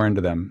completely foreign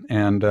to them.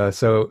 And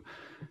so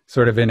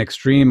sort of in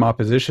extreme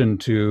opposition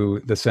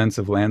to the sense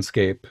of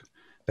landscape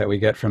that we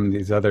get from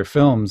these other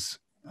films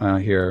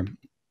here,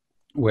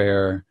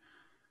 where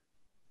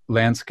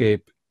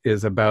landscape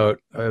is about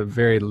a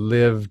very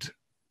lived,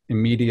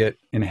 immediate,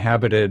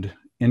 inhabited,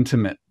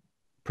 intimate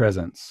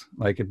presence.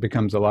 Like it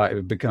becomes alive.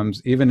 It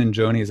becomes, even in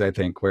Joni's, I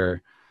think,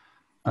 where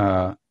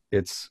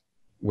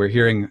we're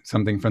hearing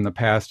something from the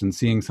past and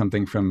seeing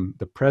something from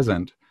the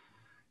present.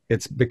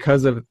 It's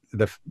because of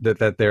that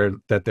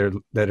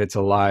it's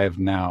alive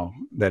now,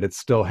 that it's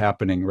still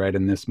happening right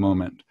in this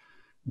moment,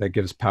 that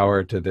gives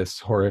power to this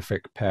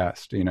horrific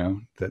past,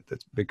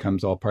 that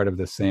becomes all part of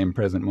the same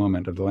present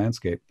moment of the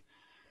landscape.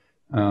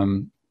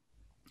 In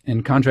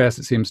contrast,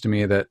 it seems to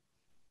me that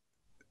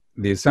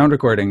these sound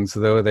recordings,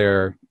 though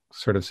they're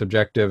sort of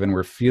subjective and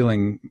we're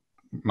feeling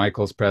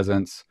Michael's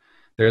presence,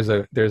 there's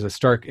a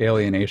stark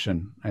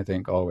alienation, I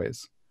think,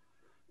 always.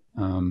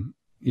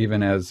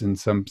 Even as in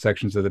some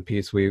sections of the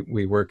piece,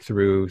 we work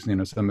through,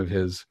 some of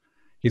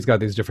he's got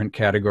these different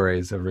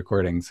categories of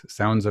recordings: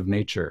 sounds of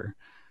nature,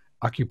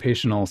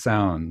 occupational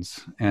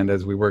sounds. And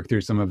as we work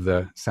through some of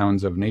the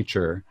sounds of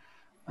nature,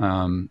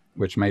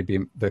 which might be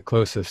the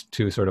closest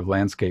to sort of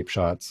landscape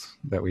shots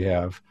that we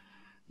have,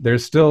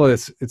 there's still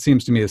it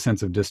seems to me, a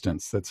sense of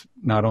distance that's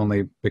not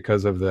only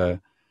because of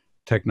the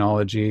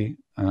technology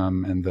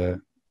and the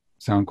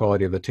sound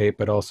quality of the tape,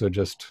 but also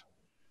just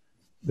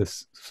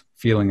this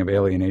feeling of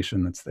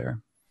alienation that's there.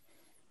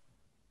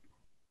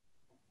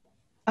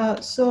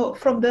 So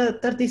from the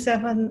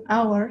 37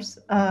 hours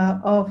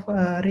of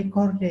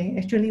recording,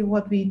 actually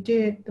what we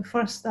did the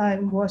first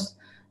time was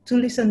to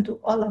listen to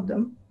all of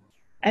them.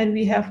 And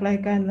we have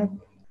like kind of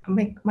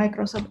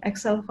Microsoft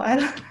Excel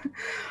file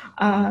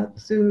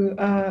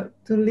to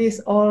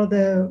list all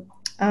the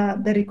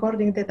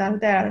recordings that are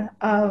there.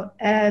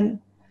 And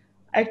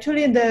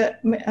actually,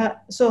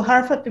 so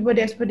Harvard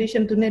Peabody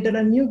expedition to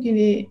Netherlands, New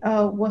Guinea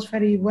was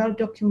very well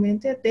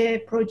documented. They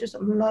produced a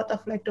lot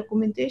of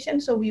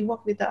documentation. So we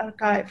work with the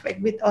archive,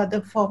 with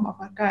other form of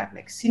archive,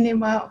 like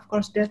cinema, of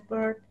course, Dead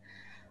Bird.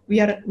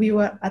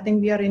 I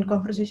think we are in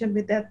conversation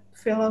with that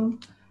film.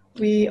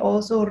 We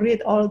also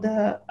read all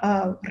the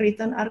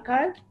written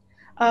archive.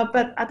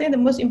 But I think the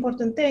most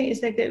important thing is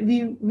that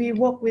we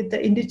work with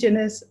the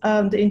indigenous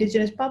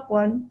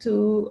Papuan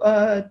to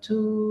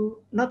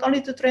not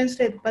only to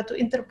translate but to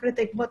interpret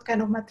what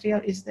kind of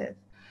material is that.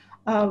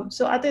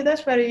 So I think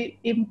that's very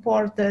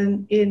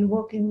important in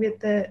working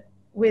with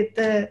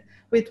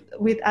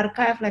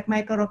archive like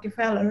Michael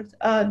Rockefeller,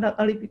 not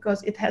only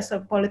because it has a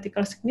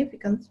political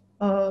significance,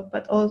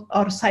 but also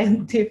or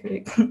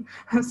scientific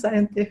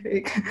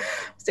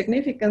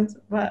significance.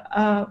 But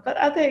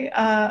I think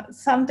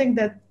something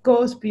that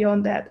goes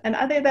beyond that, and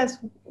I think that's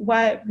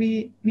why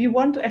we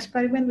want to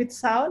experiment with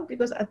sound,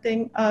 because I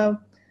think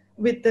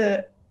with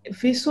the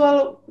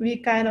visual we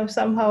kind of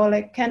somehow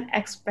can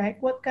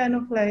expect what kind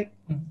of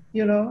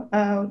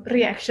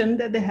reaction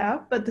that they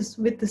have, but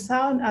with the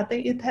sound I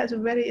think it has a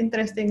very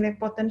interesting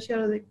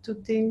potential to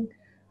think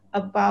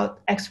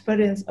about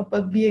experience,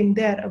 about being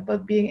there,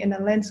 about being in a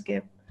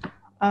landscape.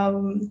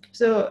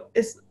 So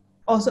it's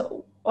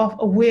also of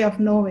a way of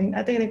knowing.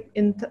 I think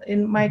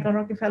in Michael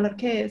Rockefeller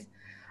case,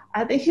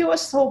 I think he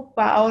was so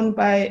bound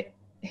by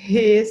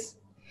his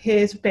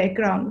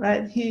background,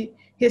 right?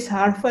 He's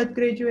Harvard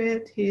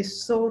graduate.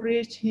 He's so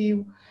rich.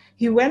 He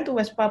went to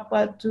West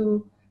Papua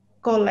to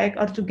collect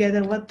or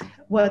together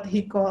what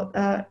he called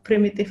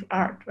primitive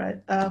art, right?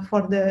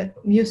 For the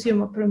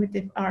Museum of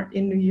Primitive Art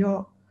in New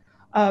York.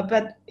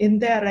 But in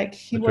there, like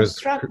he Which was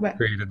struck by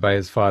created by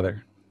his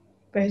father.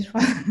 By his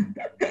father.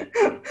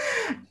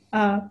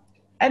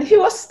 And he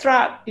was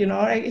struck, you know,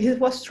 like he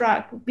was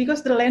struck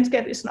because the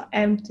landscape is not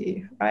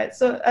empty, right?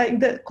 So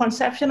the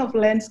conception of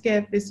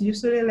landscape is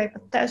usually like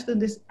attached to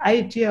this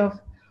idea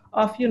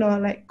of you know,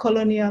 like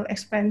colonial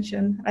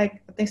expansion,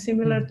 like I think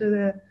similar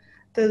to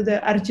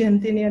the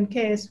Argentinian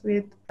case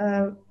with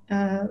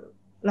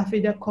La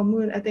Vida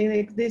Común. I think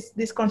like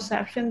this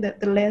conception that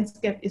the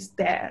landscape is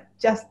there,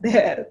 just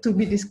there to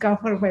be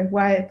discovered by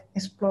white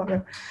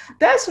explorer.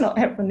 That's not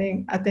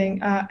happening, I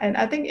think. And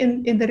I think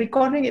in the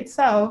recording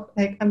itself,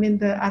 like I mean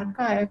the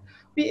archive,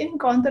 we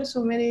encountered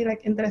so many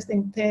like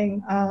interesting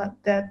things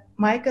that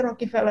Michael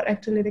Rockefeller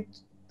actually like,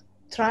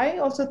 try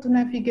also to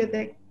navigate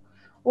like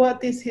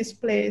what is his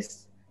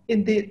place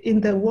in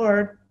the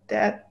world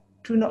that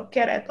do not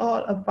care at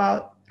all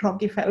about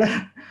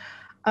Rockefeller.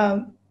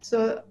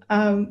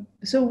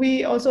 So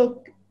we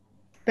also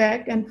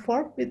back and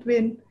forth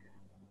between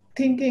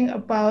thinking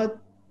about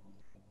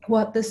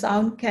what the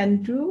sound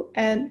can do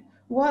and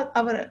what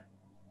our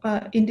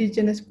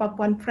indigenous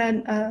Papuan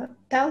friend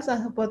tells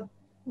us about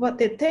what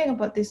they think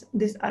about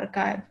this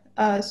archive.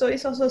 So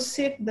it's also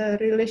shift the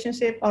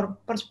relationship or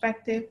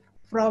perspective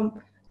from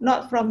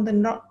not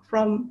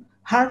from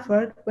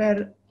Harvard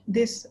where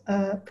this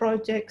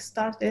project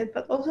started,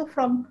 but also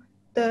from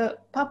the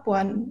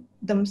Papuan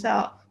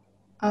themselves.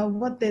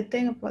 What they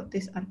think about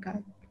this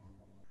archive.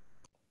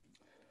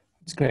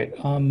 That's great.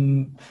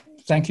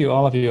 Thank you,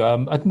 all of you.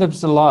 I think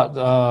there's a lot.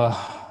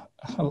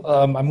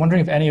 I'm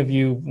wondering if any of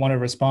you want to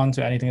respond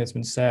to anything that's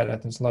been said. I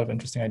think there's a lot of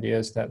interesting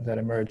ideas that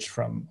emerged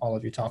from all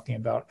of you talking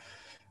about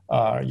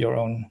your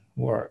own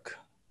work.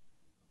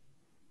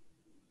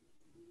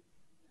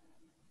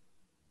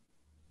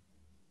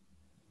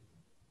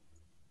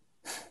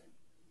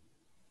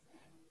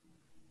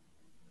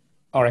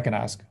 Or I can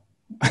ask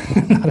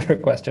another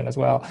question as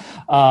well.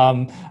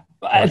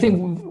 I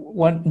think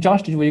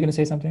Josh, were you going to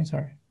say something?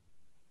 Sorry.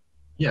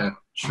 Yeah,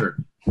 sure.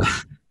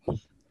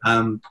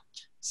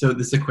 So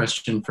this is a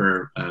question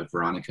for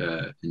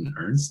Veronika and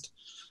Ernst.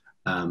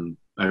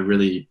 I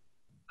really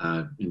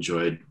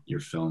enjoyed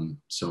your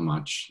film so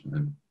much.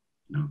 You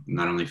know,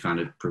 not only found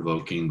it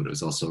provoking, but it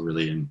was also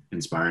really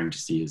inspiring to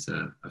see as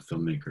a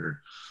filmmaker.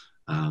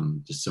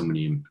 Just so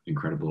many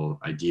incredible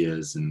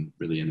ideas and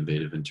really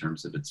innovative in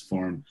terms of its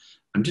form.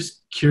 I'm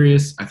just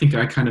curious, I think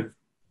I kind of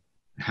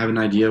have an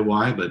idea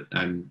why, but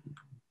I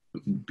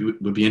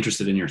would be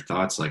interested in your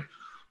thoughts, like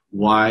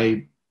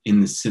why in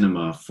the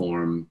cinema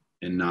form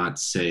and not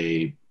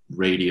say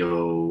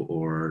radio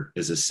or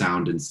as a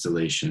sound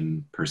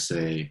installation per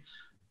se.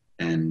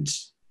 And,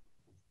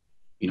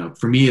 you know,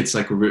 for me, it's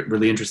like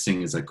really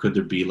interesting is like, could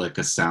there be like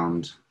a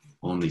sound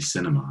only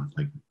cinema?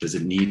 Like, does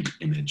it need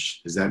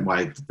image? Is that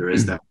why there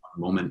is that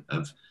moment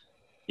of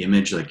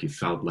image, like you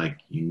felt like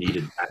you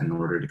needed that in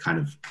order to kind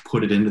of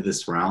put it into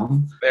this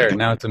realm? There, like,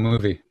 now it's a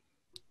movie.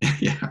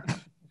 Yeah.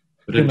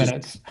 But 2 I'm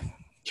minutes. just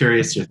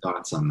curious your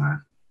thoughts on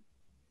that.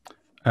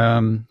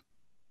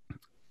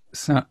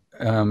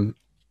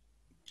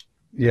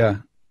 Yeah,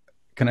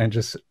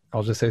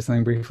 I'll just say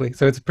something briefly.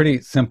 So it's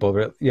pretty simple,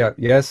 but yeah,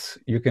 yes,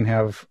 you can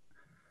have,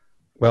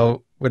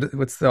 well,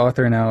 what's the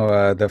author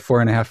now? The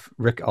 4.5,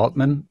 Rick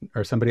Altman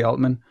or somebody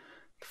Altman,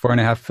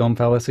 4.5 film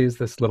fallacies,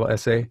 this little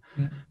essay,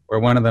 where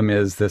one of them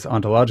is this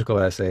ontological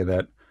essay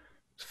that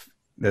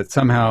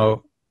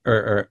somehow,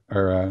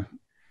 or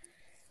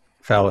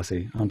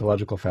fallacy,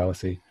 ontological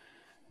fallacy,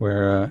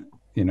 where,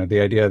 you know,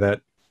 the idea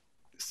that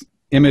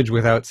image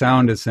without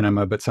sound is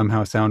cinema, but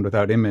somehow sound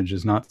without image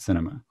is not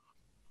cinema.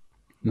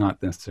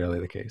 Not necessarily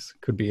the case.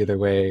 Could be either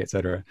way,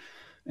 etc.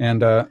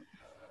 And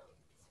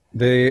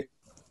the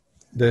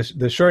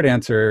short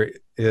answer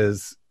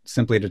is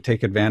simply to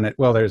take advantage.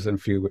 Well, there's a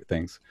few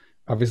things.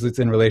 Obviously, it's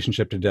in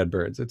relationship to dead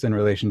birds. It's in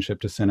relationship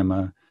to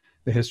cinema,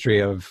 the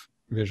history of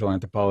visual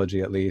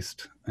anthropology, at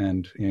least,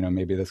 and, you know,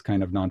 maybe this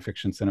kind of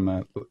nonfiction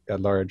cinema at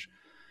large,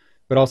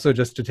 but also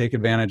just to take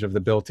advantage of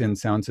the built-in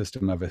sound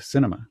system of a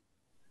cinema.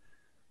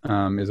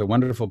 Is a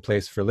wonderful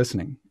place for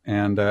listening.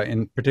 And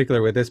in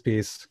particular with this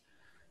piece,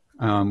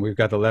 we've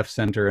got the left,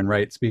 center, and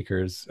right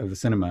speakers of the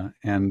cinema.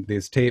 And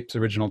these tapes,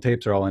 original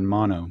tapes, are all in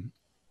mono.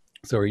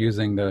 So we're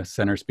using the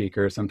center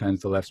speaker,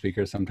 sometimes the left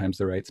speaker, sometimes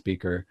the right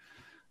speaker,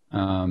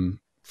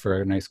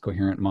 for a nice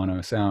coherent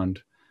mono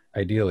sound,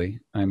 ideally.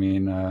 I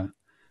mean,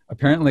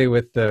 apparently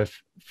with the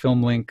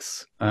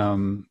FilmLinks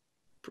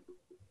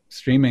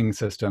streaming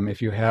system,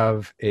 if you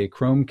have a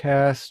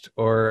Chromecast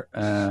or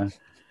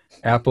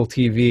Apple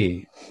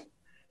TV,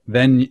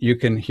 then you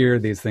can hear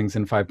these things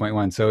in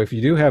 5.1. So if you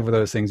do have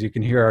those things, you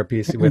can hear our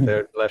piece with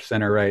the left,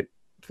 center, right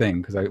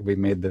thing, because we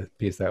made the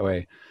piece that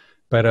way.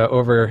 But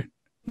over,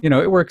 you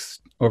know, it works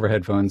over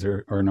headphones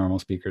or normal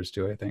speakers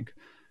too, I think.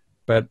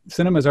 But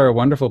cinemas are a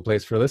wonderful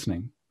place for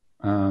listening.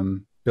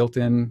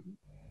 Built-in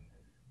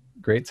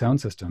great sound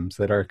systems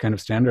that are kind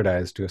of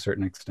standardized to a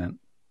certain extent.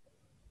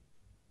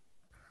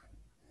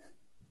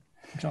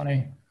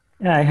 Johnny.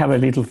 Yeah, I have a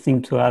little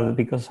thing to add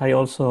because I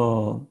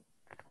also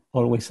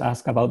always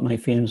ask about my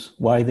films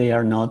why they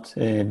are not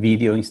a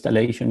video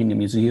installation in a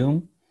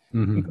museum,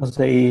 because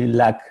they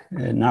lack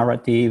a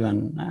narrative,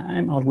 and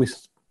I'm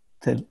always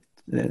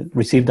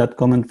receive that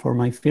comment for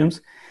my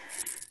films.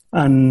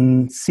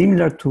 And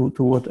similar to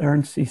what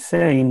Ernst is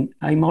saying,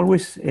 I'm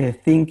always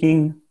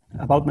thinking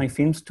about my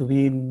films to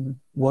be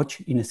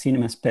watched in a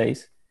cinema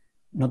space,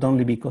 not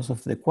only because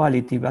of the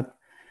quality, but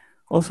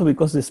also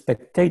because the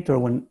spectator,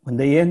 when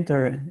they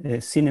enter a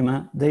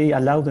cinema, they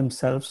allow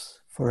themselves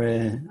for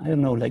a, I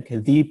don't know, like a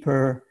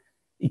deeper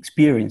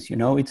experience. You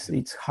know,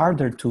 it's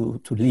harder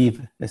to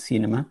leave the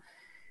cinema.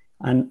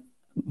 And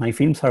my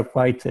films are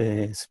quite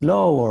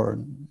slow or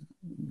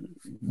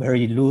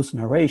very loose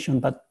narration,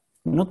 but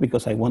not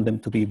because I want them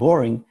to be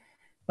boring,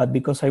 but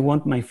because I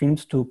want my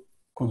films to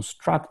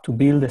construct, to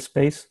build a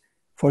space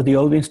for the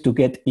audience to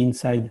get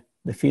inside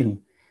the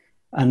film.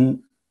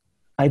 And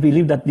I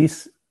believe that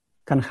this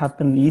can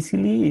happen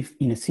easily if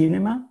in a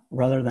cinema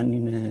rather than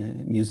in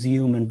a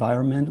museum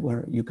environment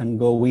where you can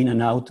go in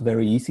and out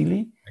very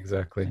easily.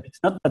 Exactly. It's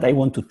not that I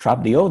want to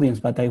trap the audience,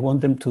 but I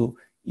want them to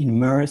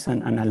immerse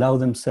and allow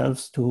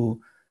themselves to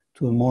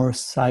a more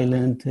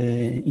silent,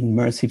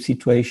 immersive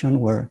situation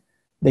where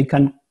they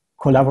can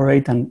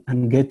collaborate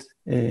and get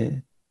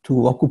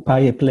to occupy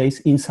a place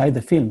inside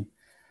the film.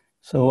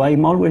 So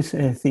I'm always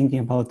thinking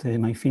about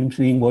my films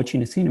being watched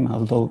in a cinema,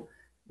 although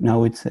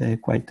now it's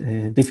quite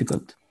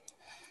difficult.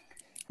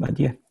 But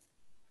yeah.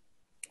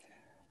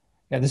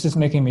 Yeah, this is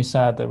making me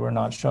sad that we're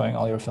not showing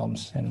all your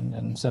films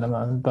in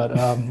cinema. But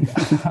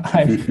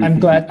I'm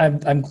glad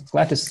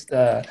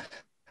that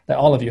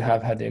all of you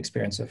have had the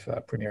experience of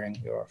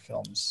premiering your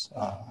films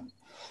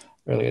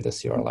earlier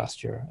this year or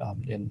last year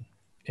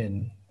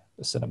in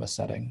the cinema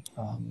setting.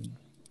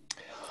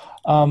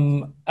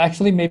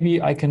 Actually,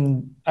 maybe I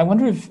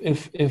wonder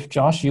if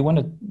Josh, you want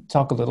to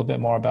talk a little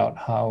bit more about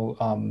how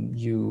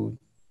you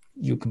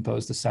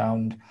compose the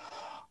sound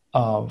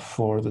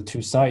for the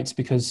two sites,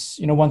 because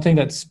one thing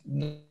that's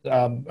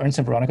Ernst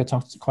and Veronika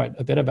talked quite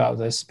a bit about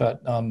this,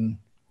 but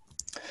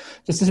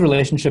just this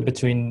relationship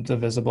between the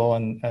visible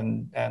and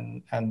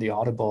the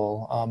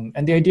audible,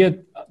 and the idea,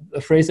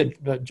 the phrase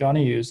that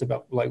Johnny used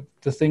about like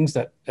the things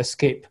that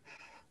escape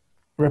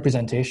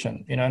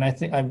representation, and I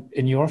think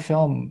in your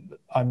film,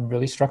 I'm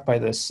really struck by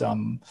this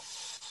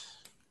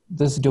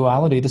this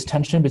duality, this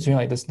tension between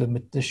like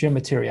the sheer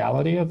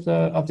materiality of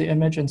the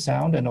image and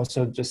sound, and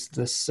also just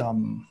this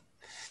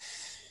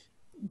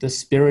the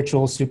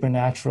spiritual,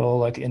 supernatural,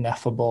 like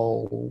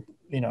ineffable,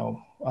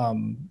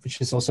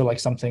 which is also like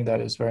something that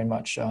is very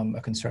much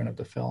a concern of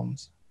the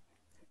films.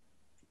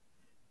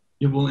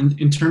 Yeah, well,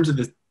 in terms of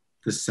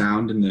the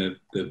sound and the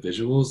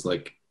visuals,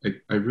 like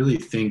I really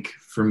think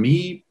for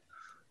me,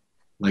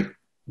 like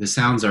the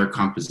sounds are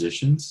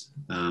compositions,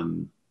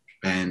 and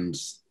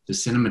the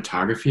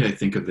cinematography I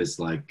think of as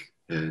like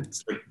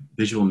it's like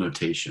visual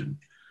notation,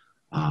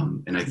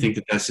 and I think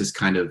that that's just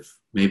kind of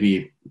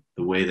maybe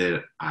the way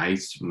that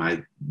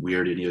my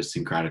weird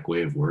idiosyncratic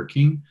way of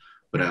working,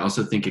 but I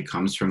also think it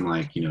comes from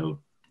like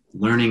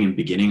learning and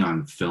beginning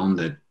on film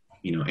that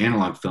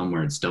analog film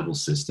where it's double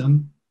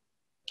system,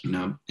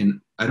 and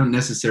I don't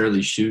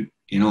necessarily shoot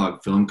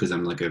analog film because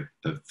I'm like a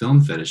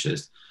film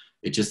fetishist.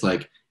 It just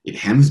like it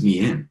hems me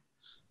in.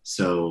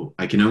 So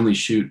I can only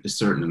shoot a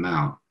certain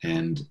amount.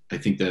 And I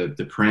think the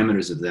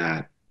parameters of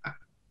that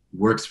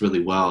works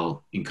really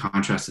well in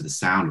contrast to the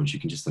sound, which you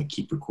can just like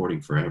keep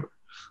recording forever.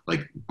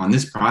 Like on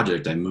this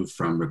project, I moved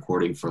from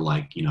recording for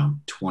like,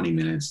 20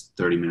 minutes,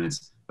 30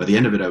 minutes. By the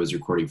end of it, I was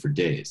recording for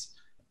days.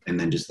 And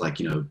then just like,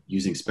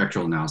 using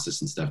spectral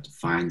analysis and stuff to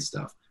find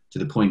stuff, to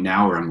the point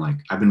now where I'm like,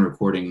 I'm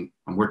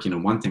working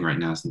on one thing right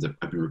now since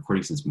I've been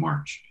recording since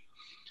March.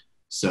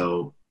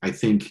 So I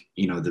think,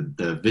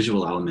 the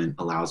visual element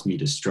allows me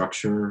to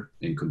structure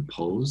and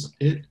compose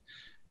it,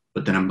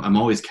 but then I'm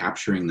always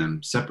capturing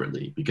them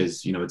separately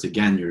because, it's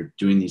again, you're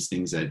doing these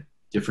things at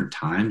different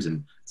times,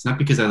 and it's not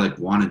because I like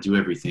want to do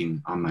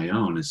everything on my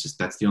own. It's just,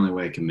 that's the only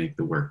way I can make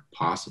the work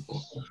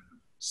possible.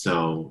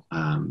 So,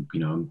 I'm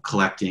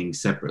collecting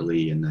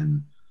separately and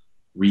then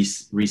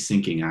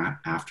resyncing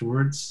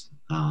afterwards,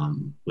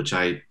 which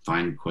I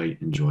find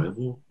quite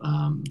enjoyable.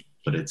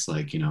 But it's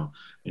like,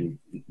 and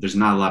there's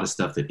not a lot of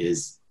stuff that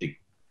it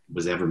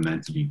was ever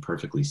meant to be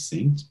perfectly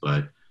synced,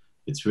 but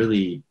it's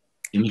really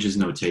images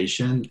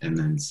notation and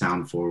then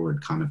sound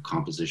forward kind of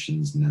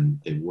compositions, and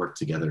then they work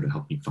together to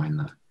help me find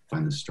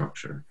the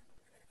structure.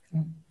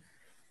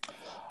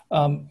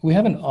 We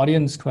have an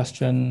audience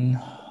question.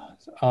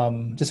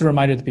 Just a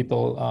reminder to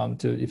people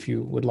if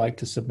you would like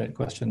to submit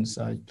questions,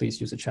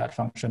 please use the chat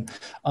function.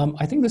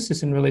 I think this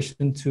is in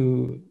relation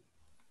to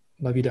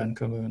La Vida en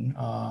Común,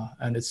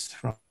 and it's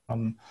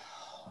from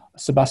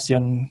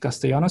Sebastian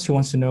Castellanos, who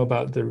wants to know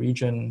about the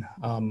region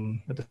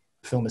that the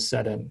film is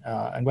set in,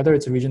 and whether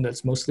it's a region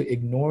that's mostly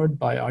ignored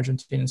by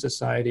Argentinian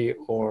society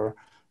or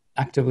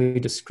actively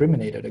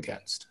discriminated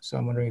against. So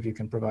I'm wondering if you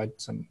can provide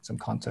some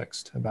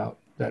context about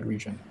that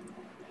region.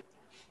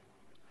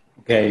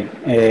 Okay,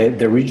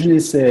 the region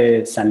is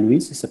San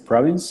Luis, it's a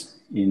province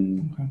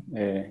in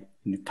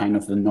kind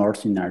of the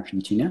north in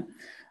Argentina.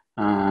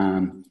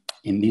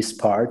 In this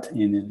part,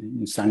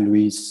 in San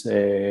Luis,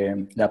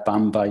 La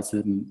Pampa, is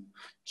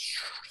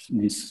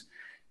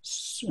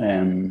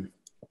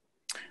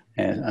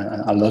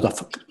a lot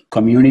of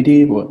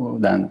community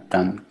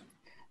than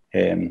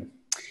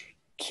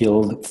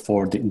killed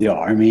for the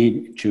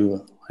army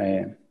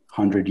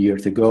 200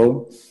 years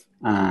ago,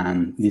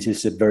 and this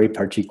is a very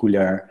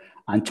particular,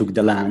 and took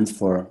the land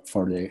for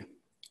the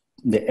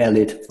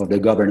elite, for the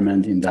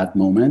government in that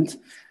moment,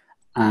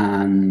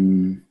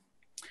 and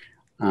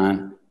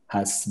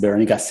as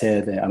Veronika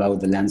said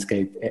about the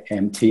landscape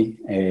empty,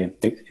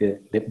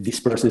 this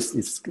process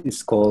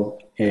is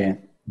called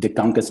the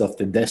conquest of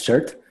the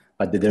desert,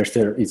 but the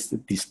desert is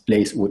this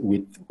place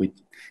with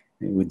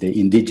the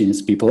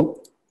indigenous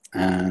people,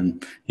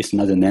 and it's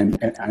not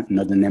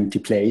an empty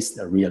place,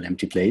 a real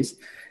empty place.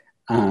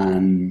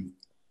 And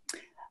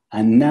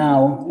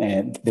now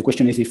the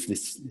question is if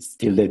it's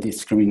still the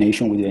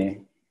discrimination with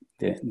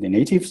the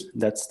natives.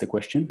 That's the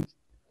question.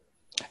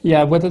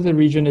 Yeah, whether the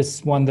region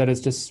is one that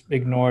is just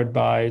ignored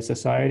by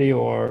society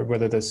or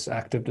whether there's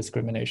active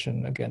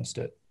discrimination against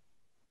it.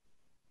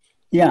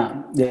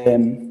 Yeah,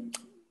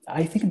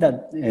 I think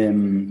that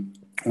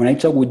when I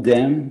talk with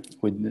them,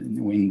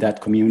 in that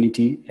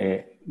community,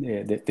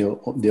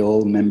 the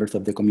old members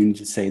of the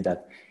community say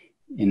that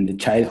in the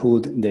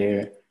childhood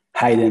they're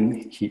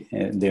hiding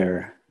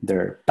their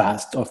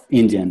past of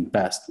Indian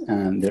past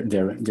and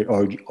their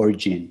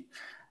origin,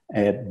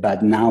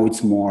 but now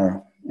it's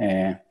more.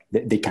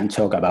 They can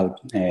talk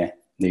about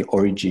the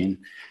origin,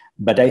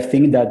 but I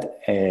think that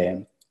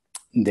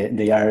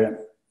they are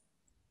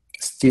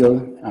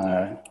still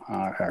a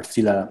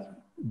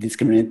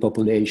discriminated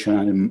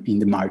population in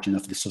the margin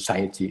of the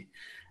society,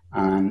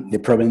 and the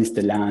problem is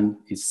the land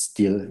is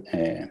still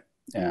a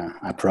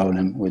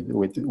problem with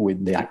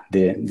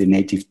the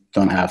natives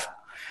don't have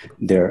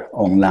their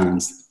own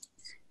lands.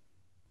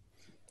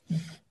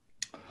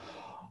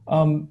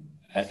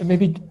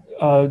 Maybe.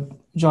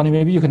 Johnny,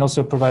 maybe you can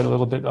also provide a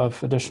little bit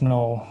of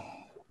additional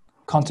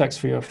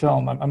context for your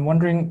film. I'm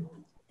wondering,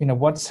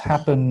 what's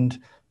happened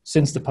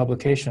since the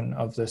publication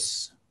of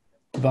this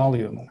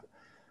volume,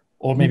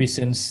 or maybe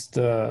since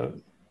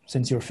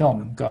your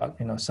film got,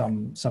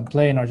 some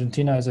play in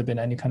Argentina. Has there been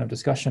any kind of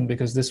discussion?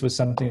 Because this was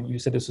something you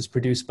said this was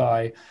produced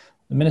by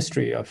the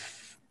Ministry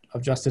of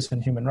Justice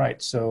and Human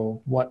Rights.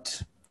 So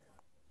what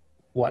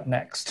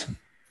next?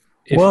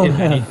 If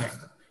anything.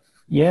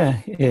 Yeah,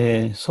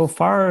 so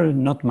far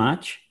not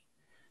much.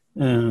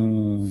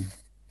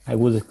 I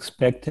would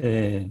expect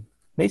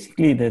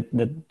basically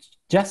that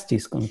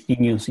justice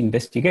continues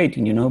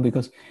investigating,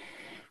 because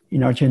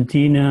in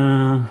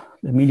Argentina,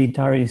 the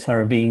militaries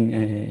are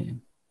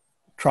being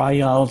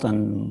trialed,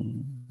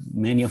 and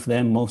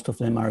most of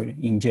them are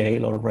in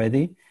jail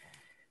already.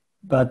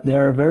 But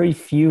there are very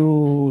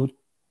few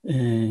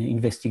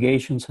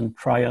investigations and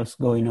trials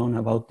going on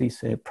about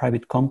these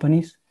private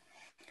companies.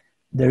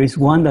 There is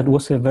one that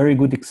was a very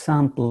good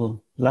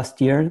example last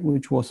year,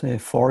 which was a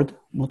Ford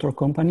Motor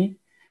Company,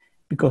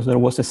 because there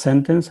was a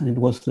sentence, and it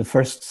was the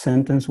first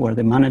sentence where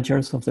the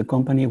managers of the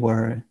company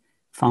were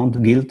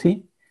found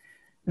guilty.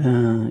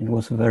 It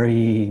was a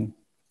very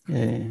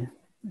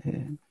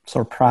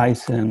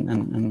surprise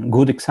and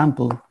good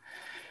example.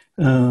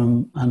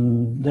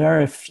 And there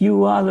are a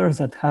few others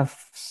that have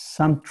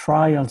some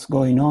trials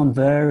going on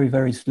very,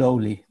 very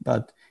slowly,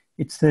 but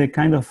it's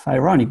kind of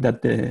ironic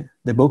that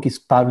the book is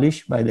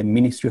published by the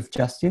Ministry of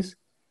Justice,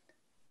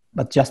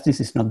 but justice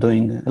is not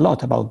doing a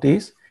lot about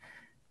this.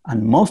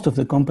 And most of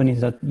the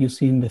companies that you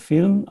see in the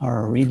film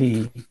are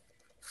really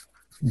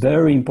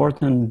very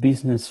important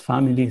business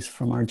families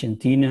from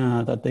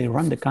Argentina that they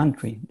run the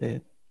country.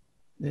 They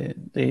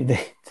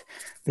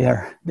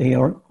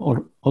are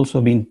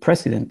also been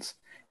presidents,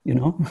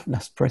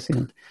 last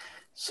president.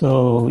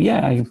 So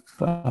yeah,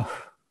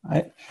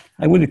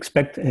 I would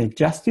expect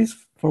justice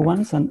for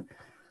once, and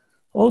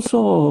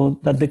also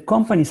that the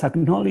companies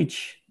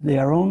acknowledge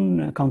their own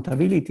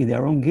accountability,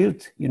 their own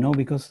guilt,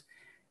 because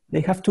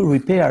they have to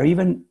repair,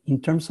 even in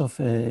terms of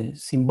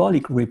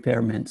symbolic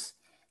repairments.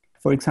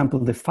 For example,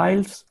 the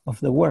files of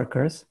the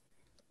workers,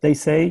 they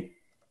say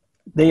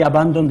they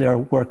abandoned their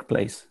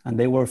workplace and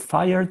they were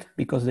fired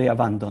because they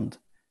abandoned.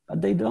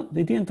 But they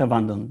didn't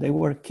abandon, they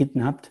were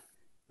kidnapped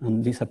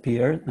and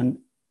disappeared, and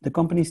the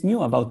companies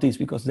knew about this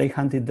because they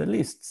handed the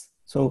lists.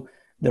 So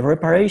the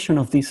reparation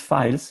of these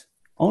files,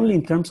 only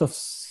in terms of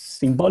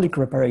symbolic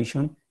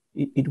reparation,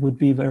 it would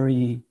be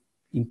very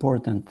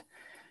important.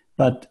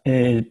 But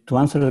to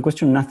answer the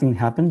question, nothing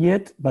happened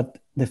yet, but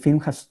the film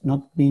has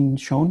not been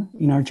shown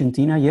in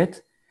Argentina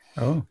yet.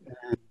 Oh.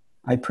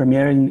 I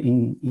premiered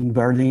in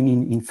Berlin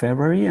in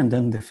February, and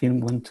then the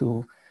film went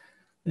to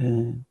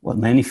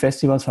many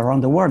festivals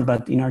around the world,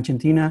 but in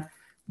Argentina,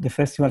 the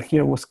festival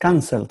here was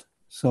canceled.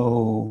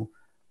 So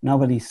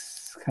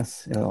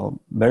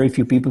very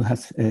few people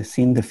has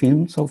seen the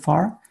film so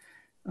far,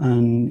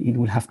 and it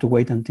will have to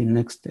wait until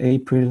next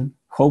April,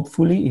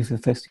 hopefully, if the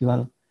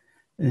festival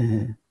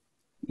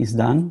is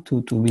done,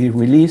 to be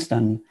released,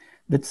 and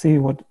let's see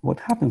what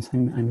happens.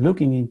 I'm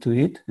looking into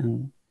it,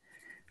 and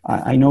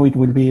I know it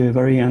will be a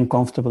very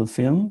uncomfortable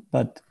film,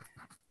 but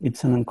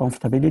it's an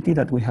uncomfortability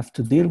that we have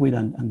to deal with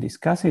and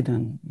discuss it,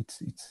 and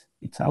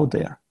it's out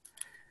there.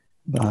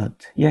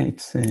 But yeah,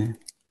 it's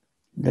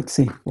let's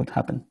see what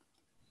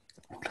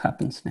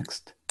happens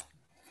next.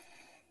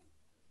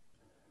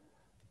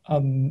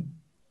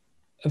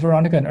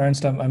 Veronika and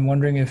Ernst, I'm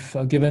wondering if,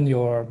 given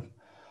your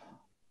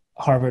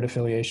Harvard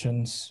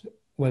affiliations,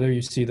 whether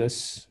you see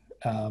this,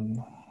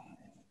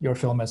 your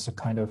film as a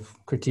kind of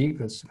critique,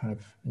 as a kind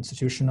of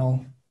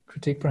institutional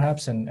critique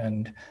perhaps,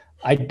 and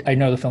I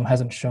know the film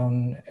hasn't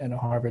shown in a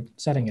Harvard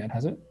setting yet,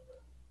 has it?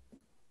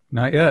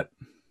 Not yet.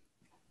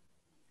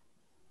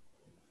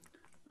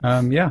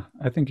 Yeah,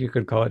 I think you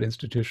could call it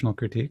institutional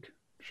critique,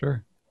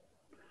 sure.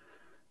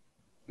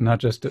 Not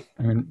just,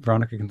 I mean,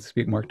 Veronika can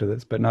speak more to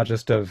this, but not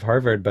just of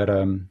Harvard, but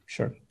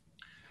sure.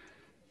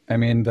 I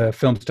mean, the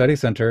Film Study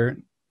Center,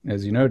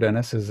 as you know,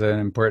 Dennis, is an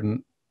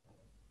important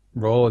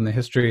role in the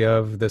history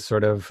of this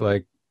sort of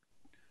like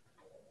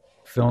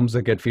films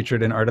that get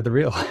featured in Art of the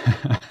Real.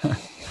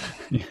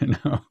 You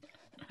know?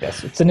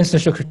 Yes, it's an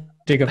institutional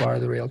critique of Art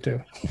of the Real too.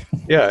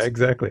 Yeah,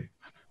 exactly.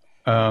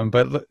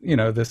 But you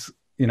know, this,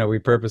 you know, we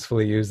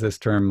purposefully use this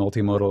term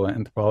multimodal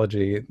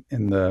anthropology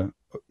in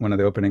one of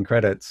the opening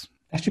credits.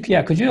 Actually,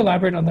 yeah, could you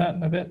elaborate on that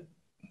a bit?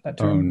 That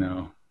term? Oh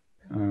no,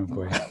 oh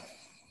boy.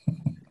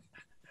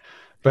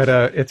 But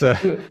it's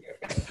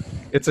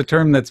a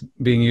term that's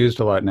being used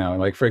a lot now.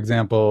 Like, for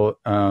example,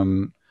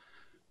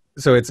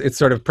 so it's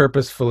sort of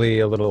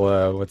purposefully a little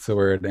what's the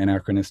word,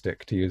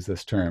 anachronistic to use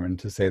this term and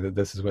to say that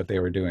this is what they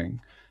were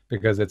doing,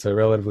 because it's a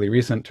relatively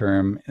recent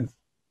term,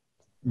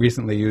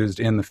 recently used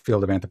in the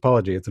field of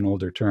anthropology. It's an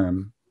older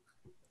term,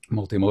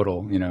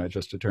 multimodal. You know, it's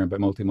just a term, but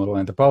multimodal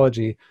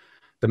anthropology.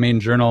 The main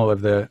journal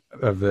of the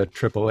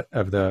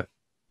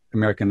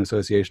American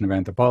Association of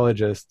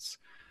Anthropologists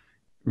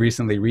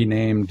recently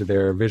renamed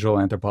their visual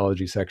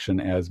anthropology section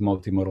as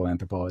multimodal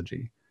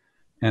anthropology.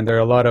 And there are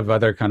a lot of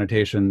other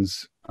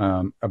connotations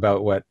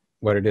about what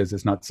it is.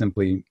 It's not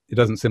simply, it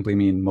doesn't simply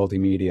mean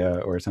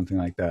multimedia or something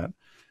like that.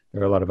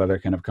 There are a lot of other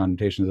kind of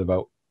connotations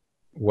about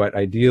what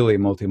ideally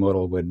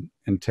multimodal would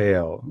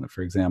entail.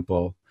 For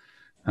example,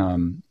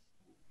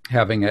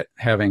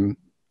 having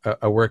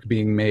a work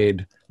being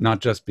made not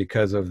just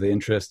because of the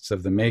interests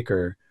of the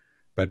maker,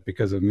 but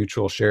because of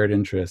mutual shared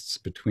interests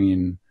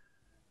between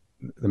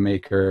the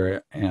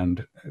maker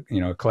and, you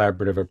know, a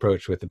collaborative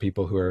approach with the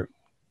people who are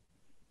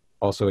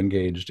also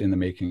engaged in the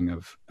making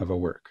of a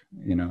work,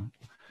 you know.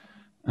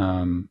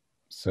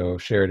 So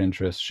shared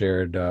interests,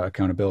 shared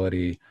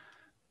accountability,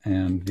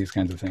 and these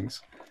kinds of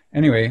things.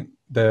 Anyway,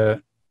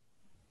 the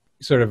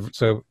sort of,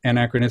 so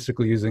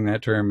anachronistically using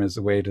that term as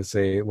a way to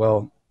say,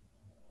 well,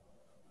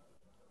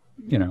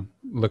 you know,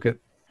 look at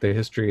the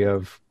history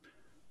of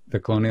the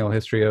colonial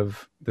history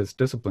of this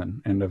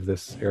discipline and of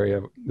this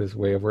area, this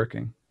way of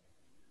working.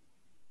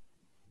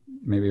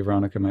 Maybe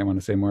Veronika might want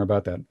to say more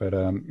about that, but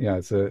yeah,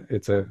 it's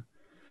a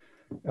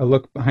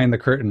look behind the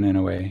curtain in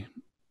a way,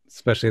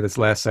 especially this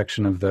last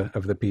section of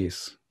the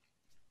piece,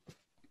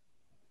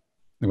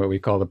 what we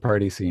call the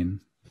party scene.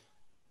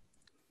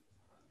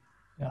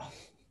 Yeah.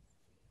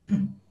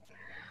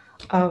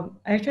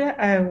 Actually,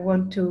 I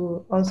want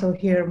to also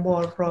hear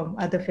more from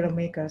other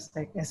filmmakers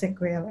like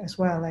Ezequiel as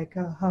well, like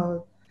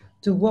how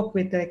to work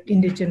with like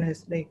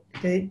indigenous, like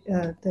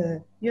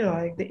the you know,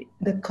 like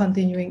the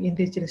continuing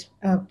indigenous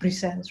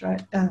presence,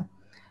 right?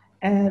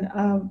 And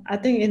I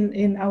think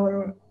in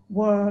our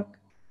work,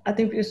 I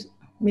think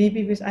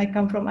because I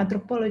come from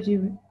anthropology,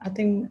 I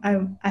think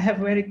I have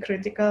very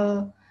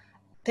critical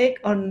take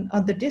on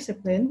the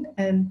discipline,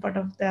 and part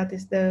of that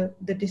is the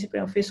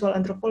discipline of visual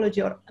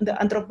anthropology, or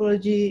the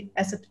anthropology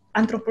as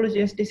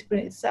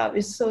discipline itself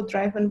is so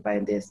driven by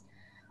this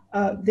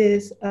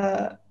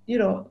you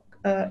know,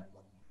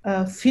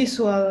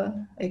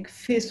 visual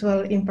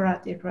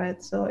imperative,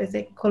 right? So it's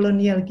a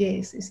colonial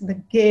gaze. It's the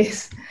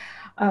gaze.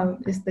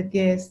 Is the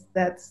gaze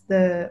that's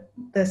the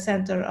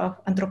center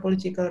of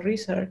anthropological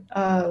research,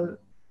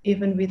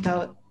 even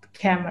without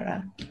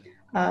camera.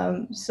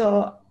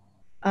 So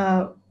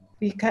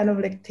we kind of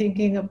like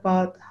thinking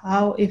about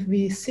how if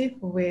we shift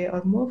away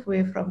or move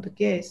away from the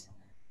gaze,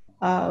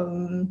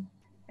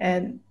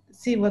 and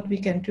see what we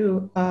can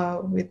do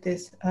with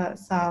this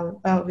sound,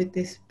 with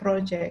this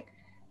project.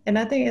 And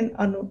I think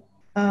on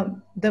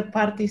the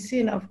party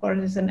scene, of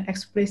course, is an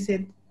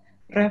explicit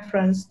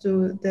reference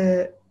to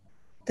the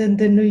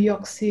New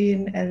York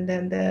scene, and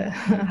then the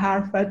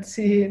Harvard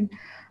scene,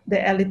 the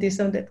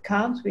elitism that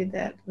comes with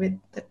that, with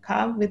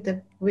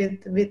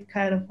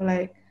kind of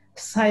like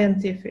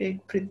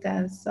scientific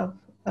pretense of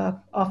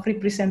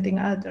representing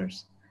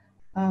others.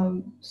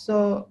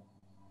 So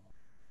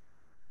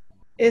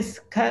it's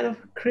kind of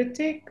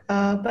critique,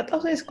 but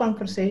also it's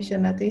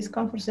conversation. I think it's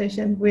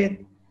conversation with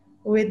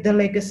the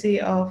legacy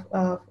of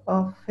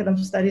Film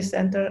Studies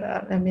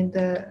Center. I mean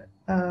the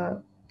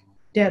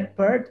Dead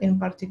Bird in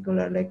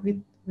particular. Like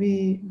we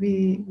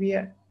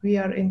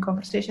are in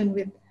conversation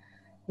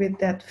with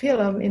that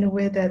film in a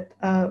way that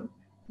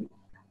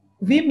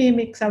we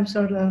mimic some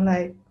sort of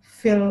like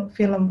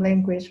film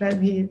language, right?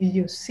 We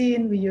use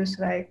scene, we use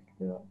like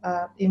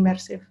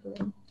immersive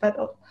film,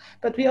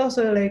 but we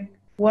also like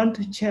want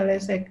to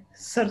challenge like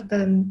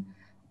certain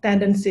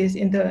tendencies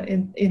in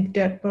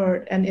that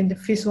part and in the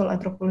visual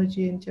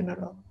anthropology in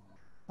general.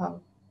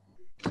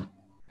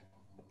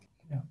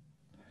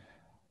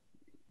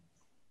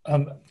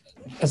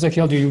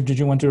 Ezequiel, did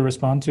you want to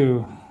respond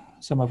to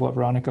some of what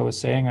Veronika was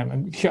saying? I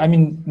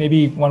mean,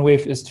 maybe one way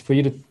is for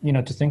you to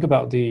to think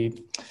about the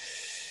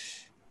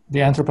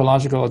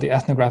anthropological, the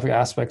ethnographic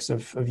aspects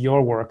of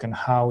your work and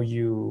how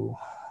you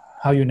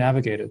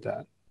navigated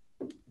that.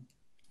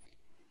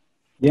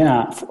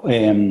 Yeah,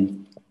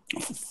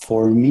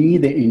 for me,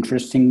 the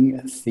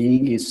interesting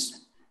thing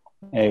is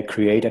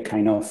create a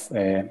kind of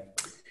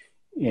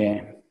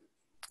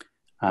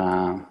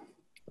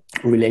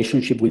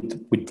relationship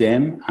with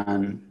them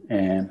and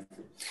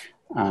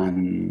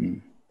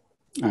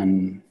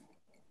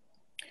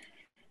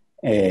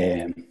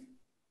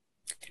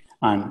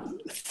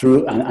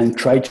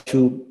try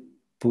to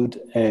put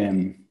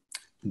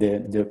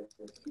the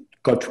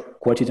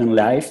quotidian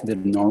life, the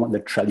normal, the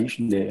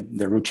tradition,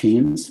 the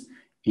routines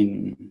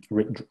in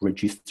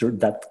register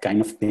that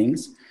kind of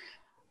things,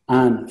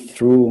 and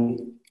through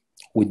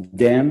with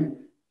them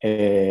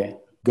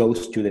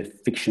goes to the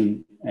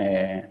fiction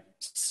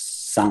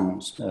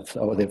sounds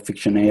or the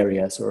fiction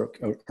areas, or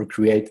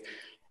create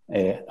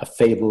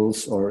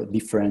fables or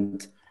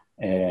different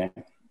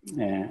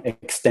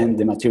extend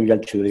the material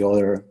to the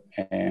other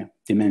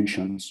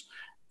dimensions.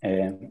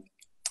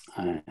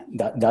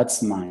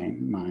 That's my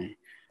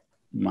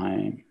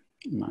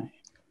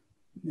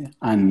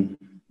and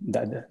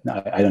that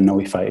I don't know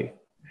if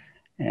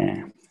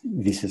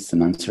this is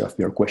an answer of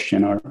your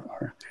question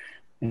or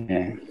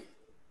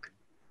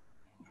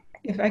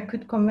if I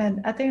could comment,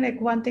 I think like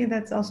one thing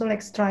that's also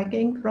like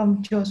striking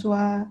from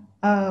Joshua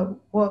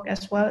work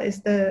as well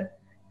is the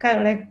kind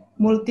of like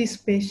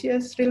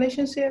multi-species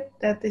relationship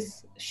that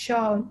is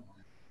shown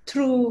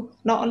through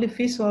not only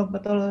visual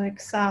but also like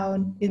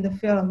sound in the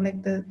film,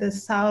 like the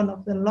sound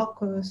of the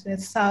locusts, the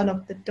sound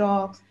of the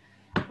dogs.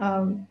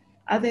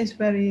 I think it's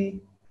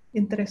very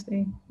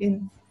interesting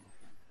in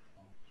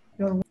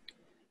your work.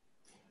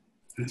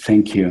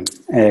 Thank you.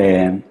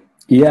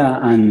 Yeah,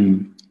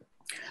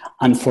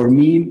 and for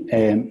me,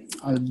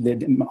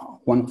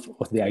 one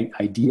of the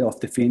idea of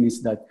the film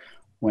is that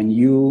when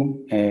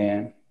you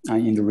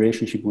in the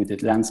relationship with the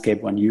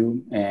landscape, when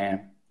you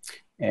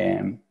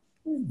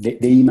the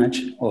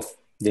image of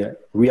the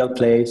real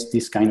place,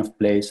 this kind of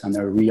place, and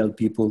the real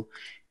people,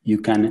 you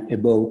can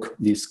evoke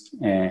this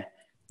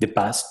the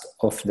past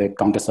of the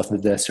conquest of the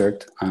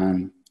desert,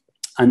 and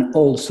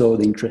also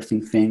the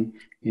interesting thing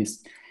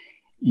is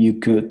you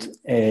could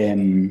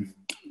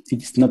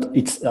it's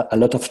a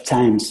lot of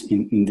times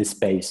in the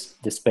space.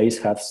 The space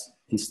has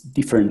these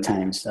different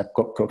times, a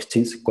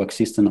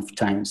coexistence of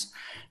times,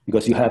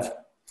 because you have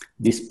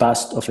this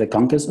past of the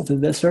conquest of the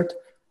desert,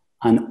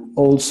 and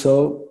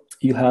also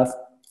you have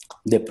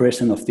the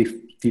present of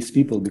these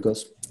people,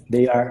 because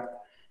they are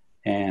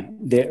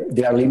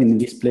living in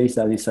this place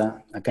that is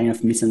a kind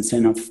of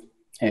mise-en-scène of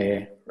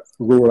a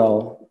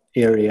rural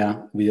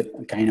area with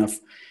a kind of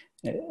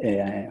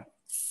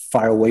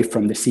far away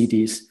from the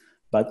cities,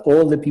 but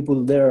all the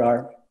people there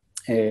are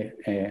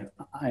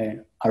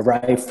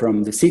arrived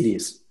from the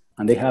cities,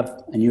 and they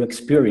have a new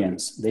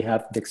experience. They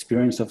have the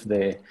experience of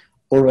the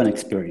urban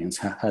experience.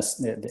 Has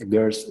the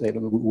girls, the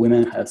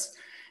women has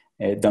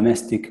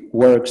domestic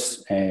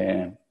works.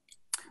 The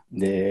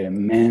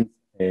men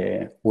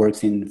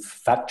works in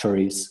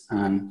factories,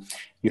 and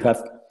you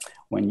have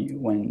when you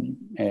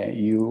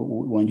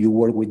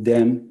work with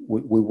them,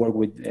 we work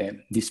with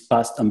this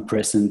past and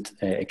present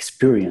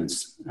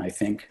experience, I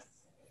think.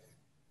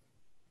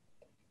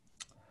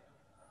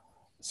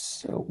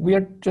 So we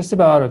are just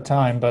about out of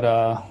time, but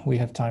we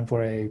have time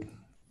for a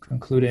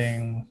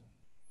concluding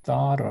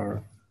thought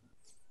or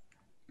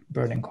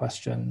burning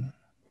question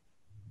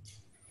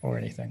or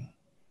anything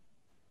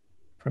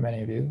from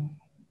any of you.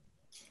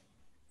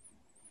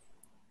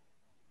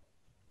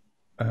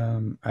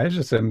 I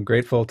just am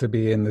grateful to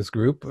be in this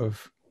group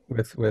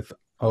with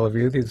all of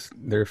you.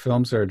 Their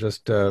films are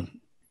just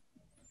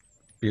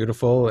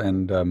beautiful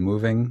and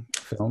moving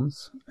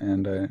films,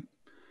 and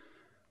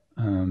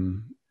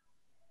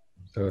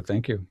so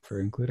thank you for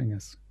including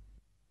us.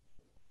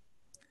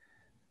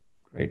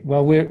 Great.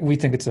 Well, we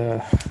think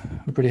we're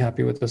pretty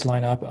happy with this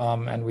lineup,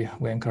 and we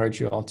encourage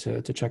you all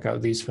to check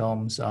out these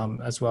films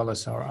as well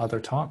as our other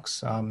talks.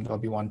 There'll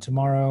be one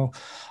tomorrow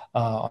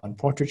on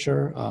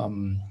portraiture.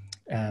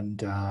 And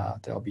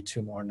there'll be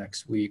 2 more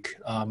next week.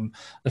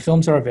 The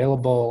films are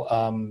available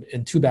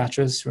in 2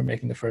 batches. We're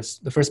making the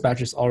first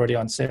batch is already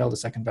on sale. The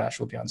second batch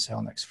will be on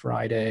sale next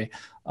Friday.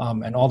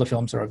 And all the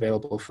films are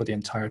available for the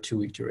entire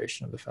 2-week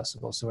duration of the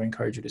festival. So we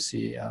encourage you to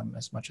see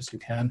as much as you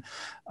can.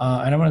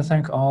 And I want to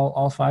thank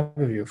all 5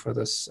 of you for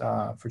this,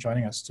 for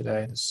joining us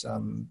today.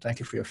 Thank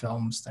you for your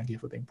films. Thank you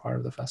for being part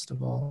of the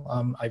festival.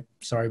 I'm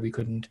sorry we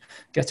couldn't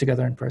get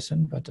together in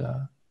person, but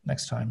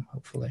next time,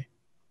 hopefully.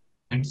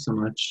 Thanks so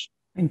much.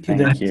 Thank you.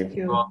 Thank you.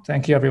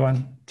 Thank you,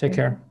 everyone. Take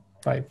care.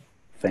 Bye.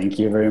 Thank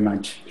you very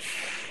much.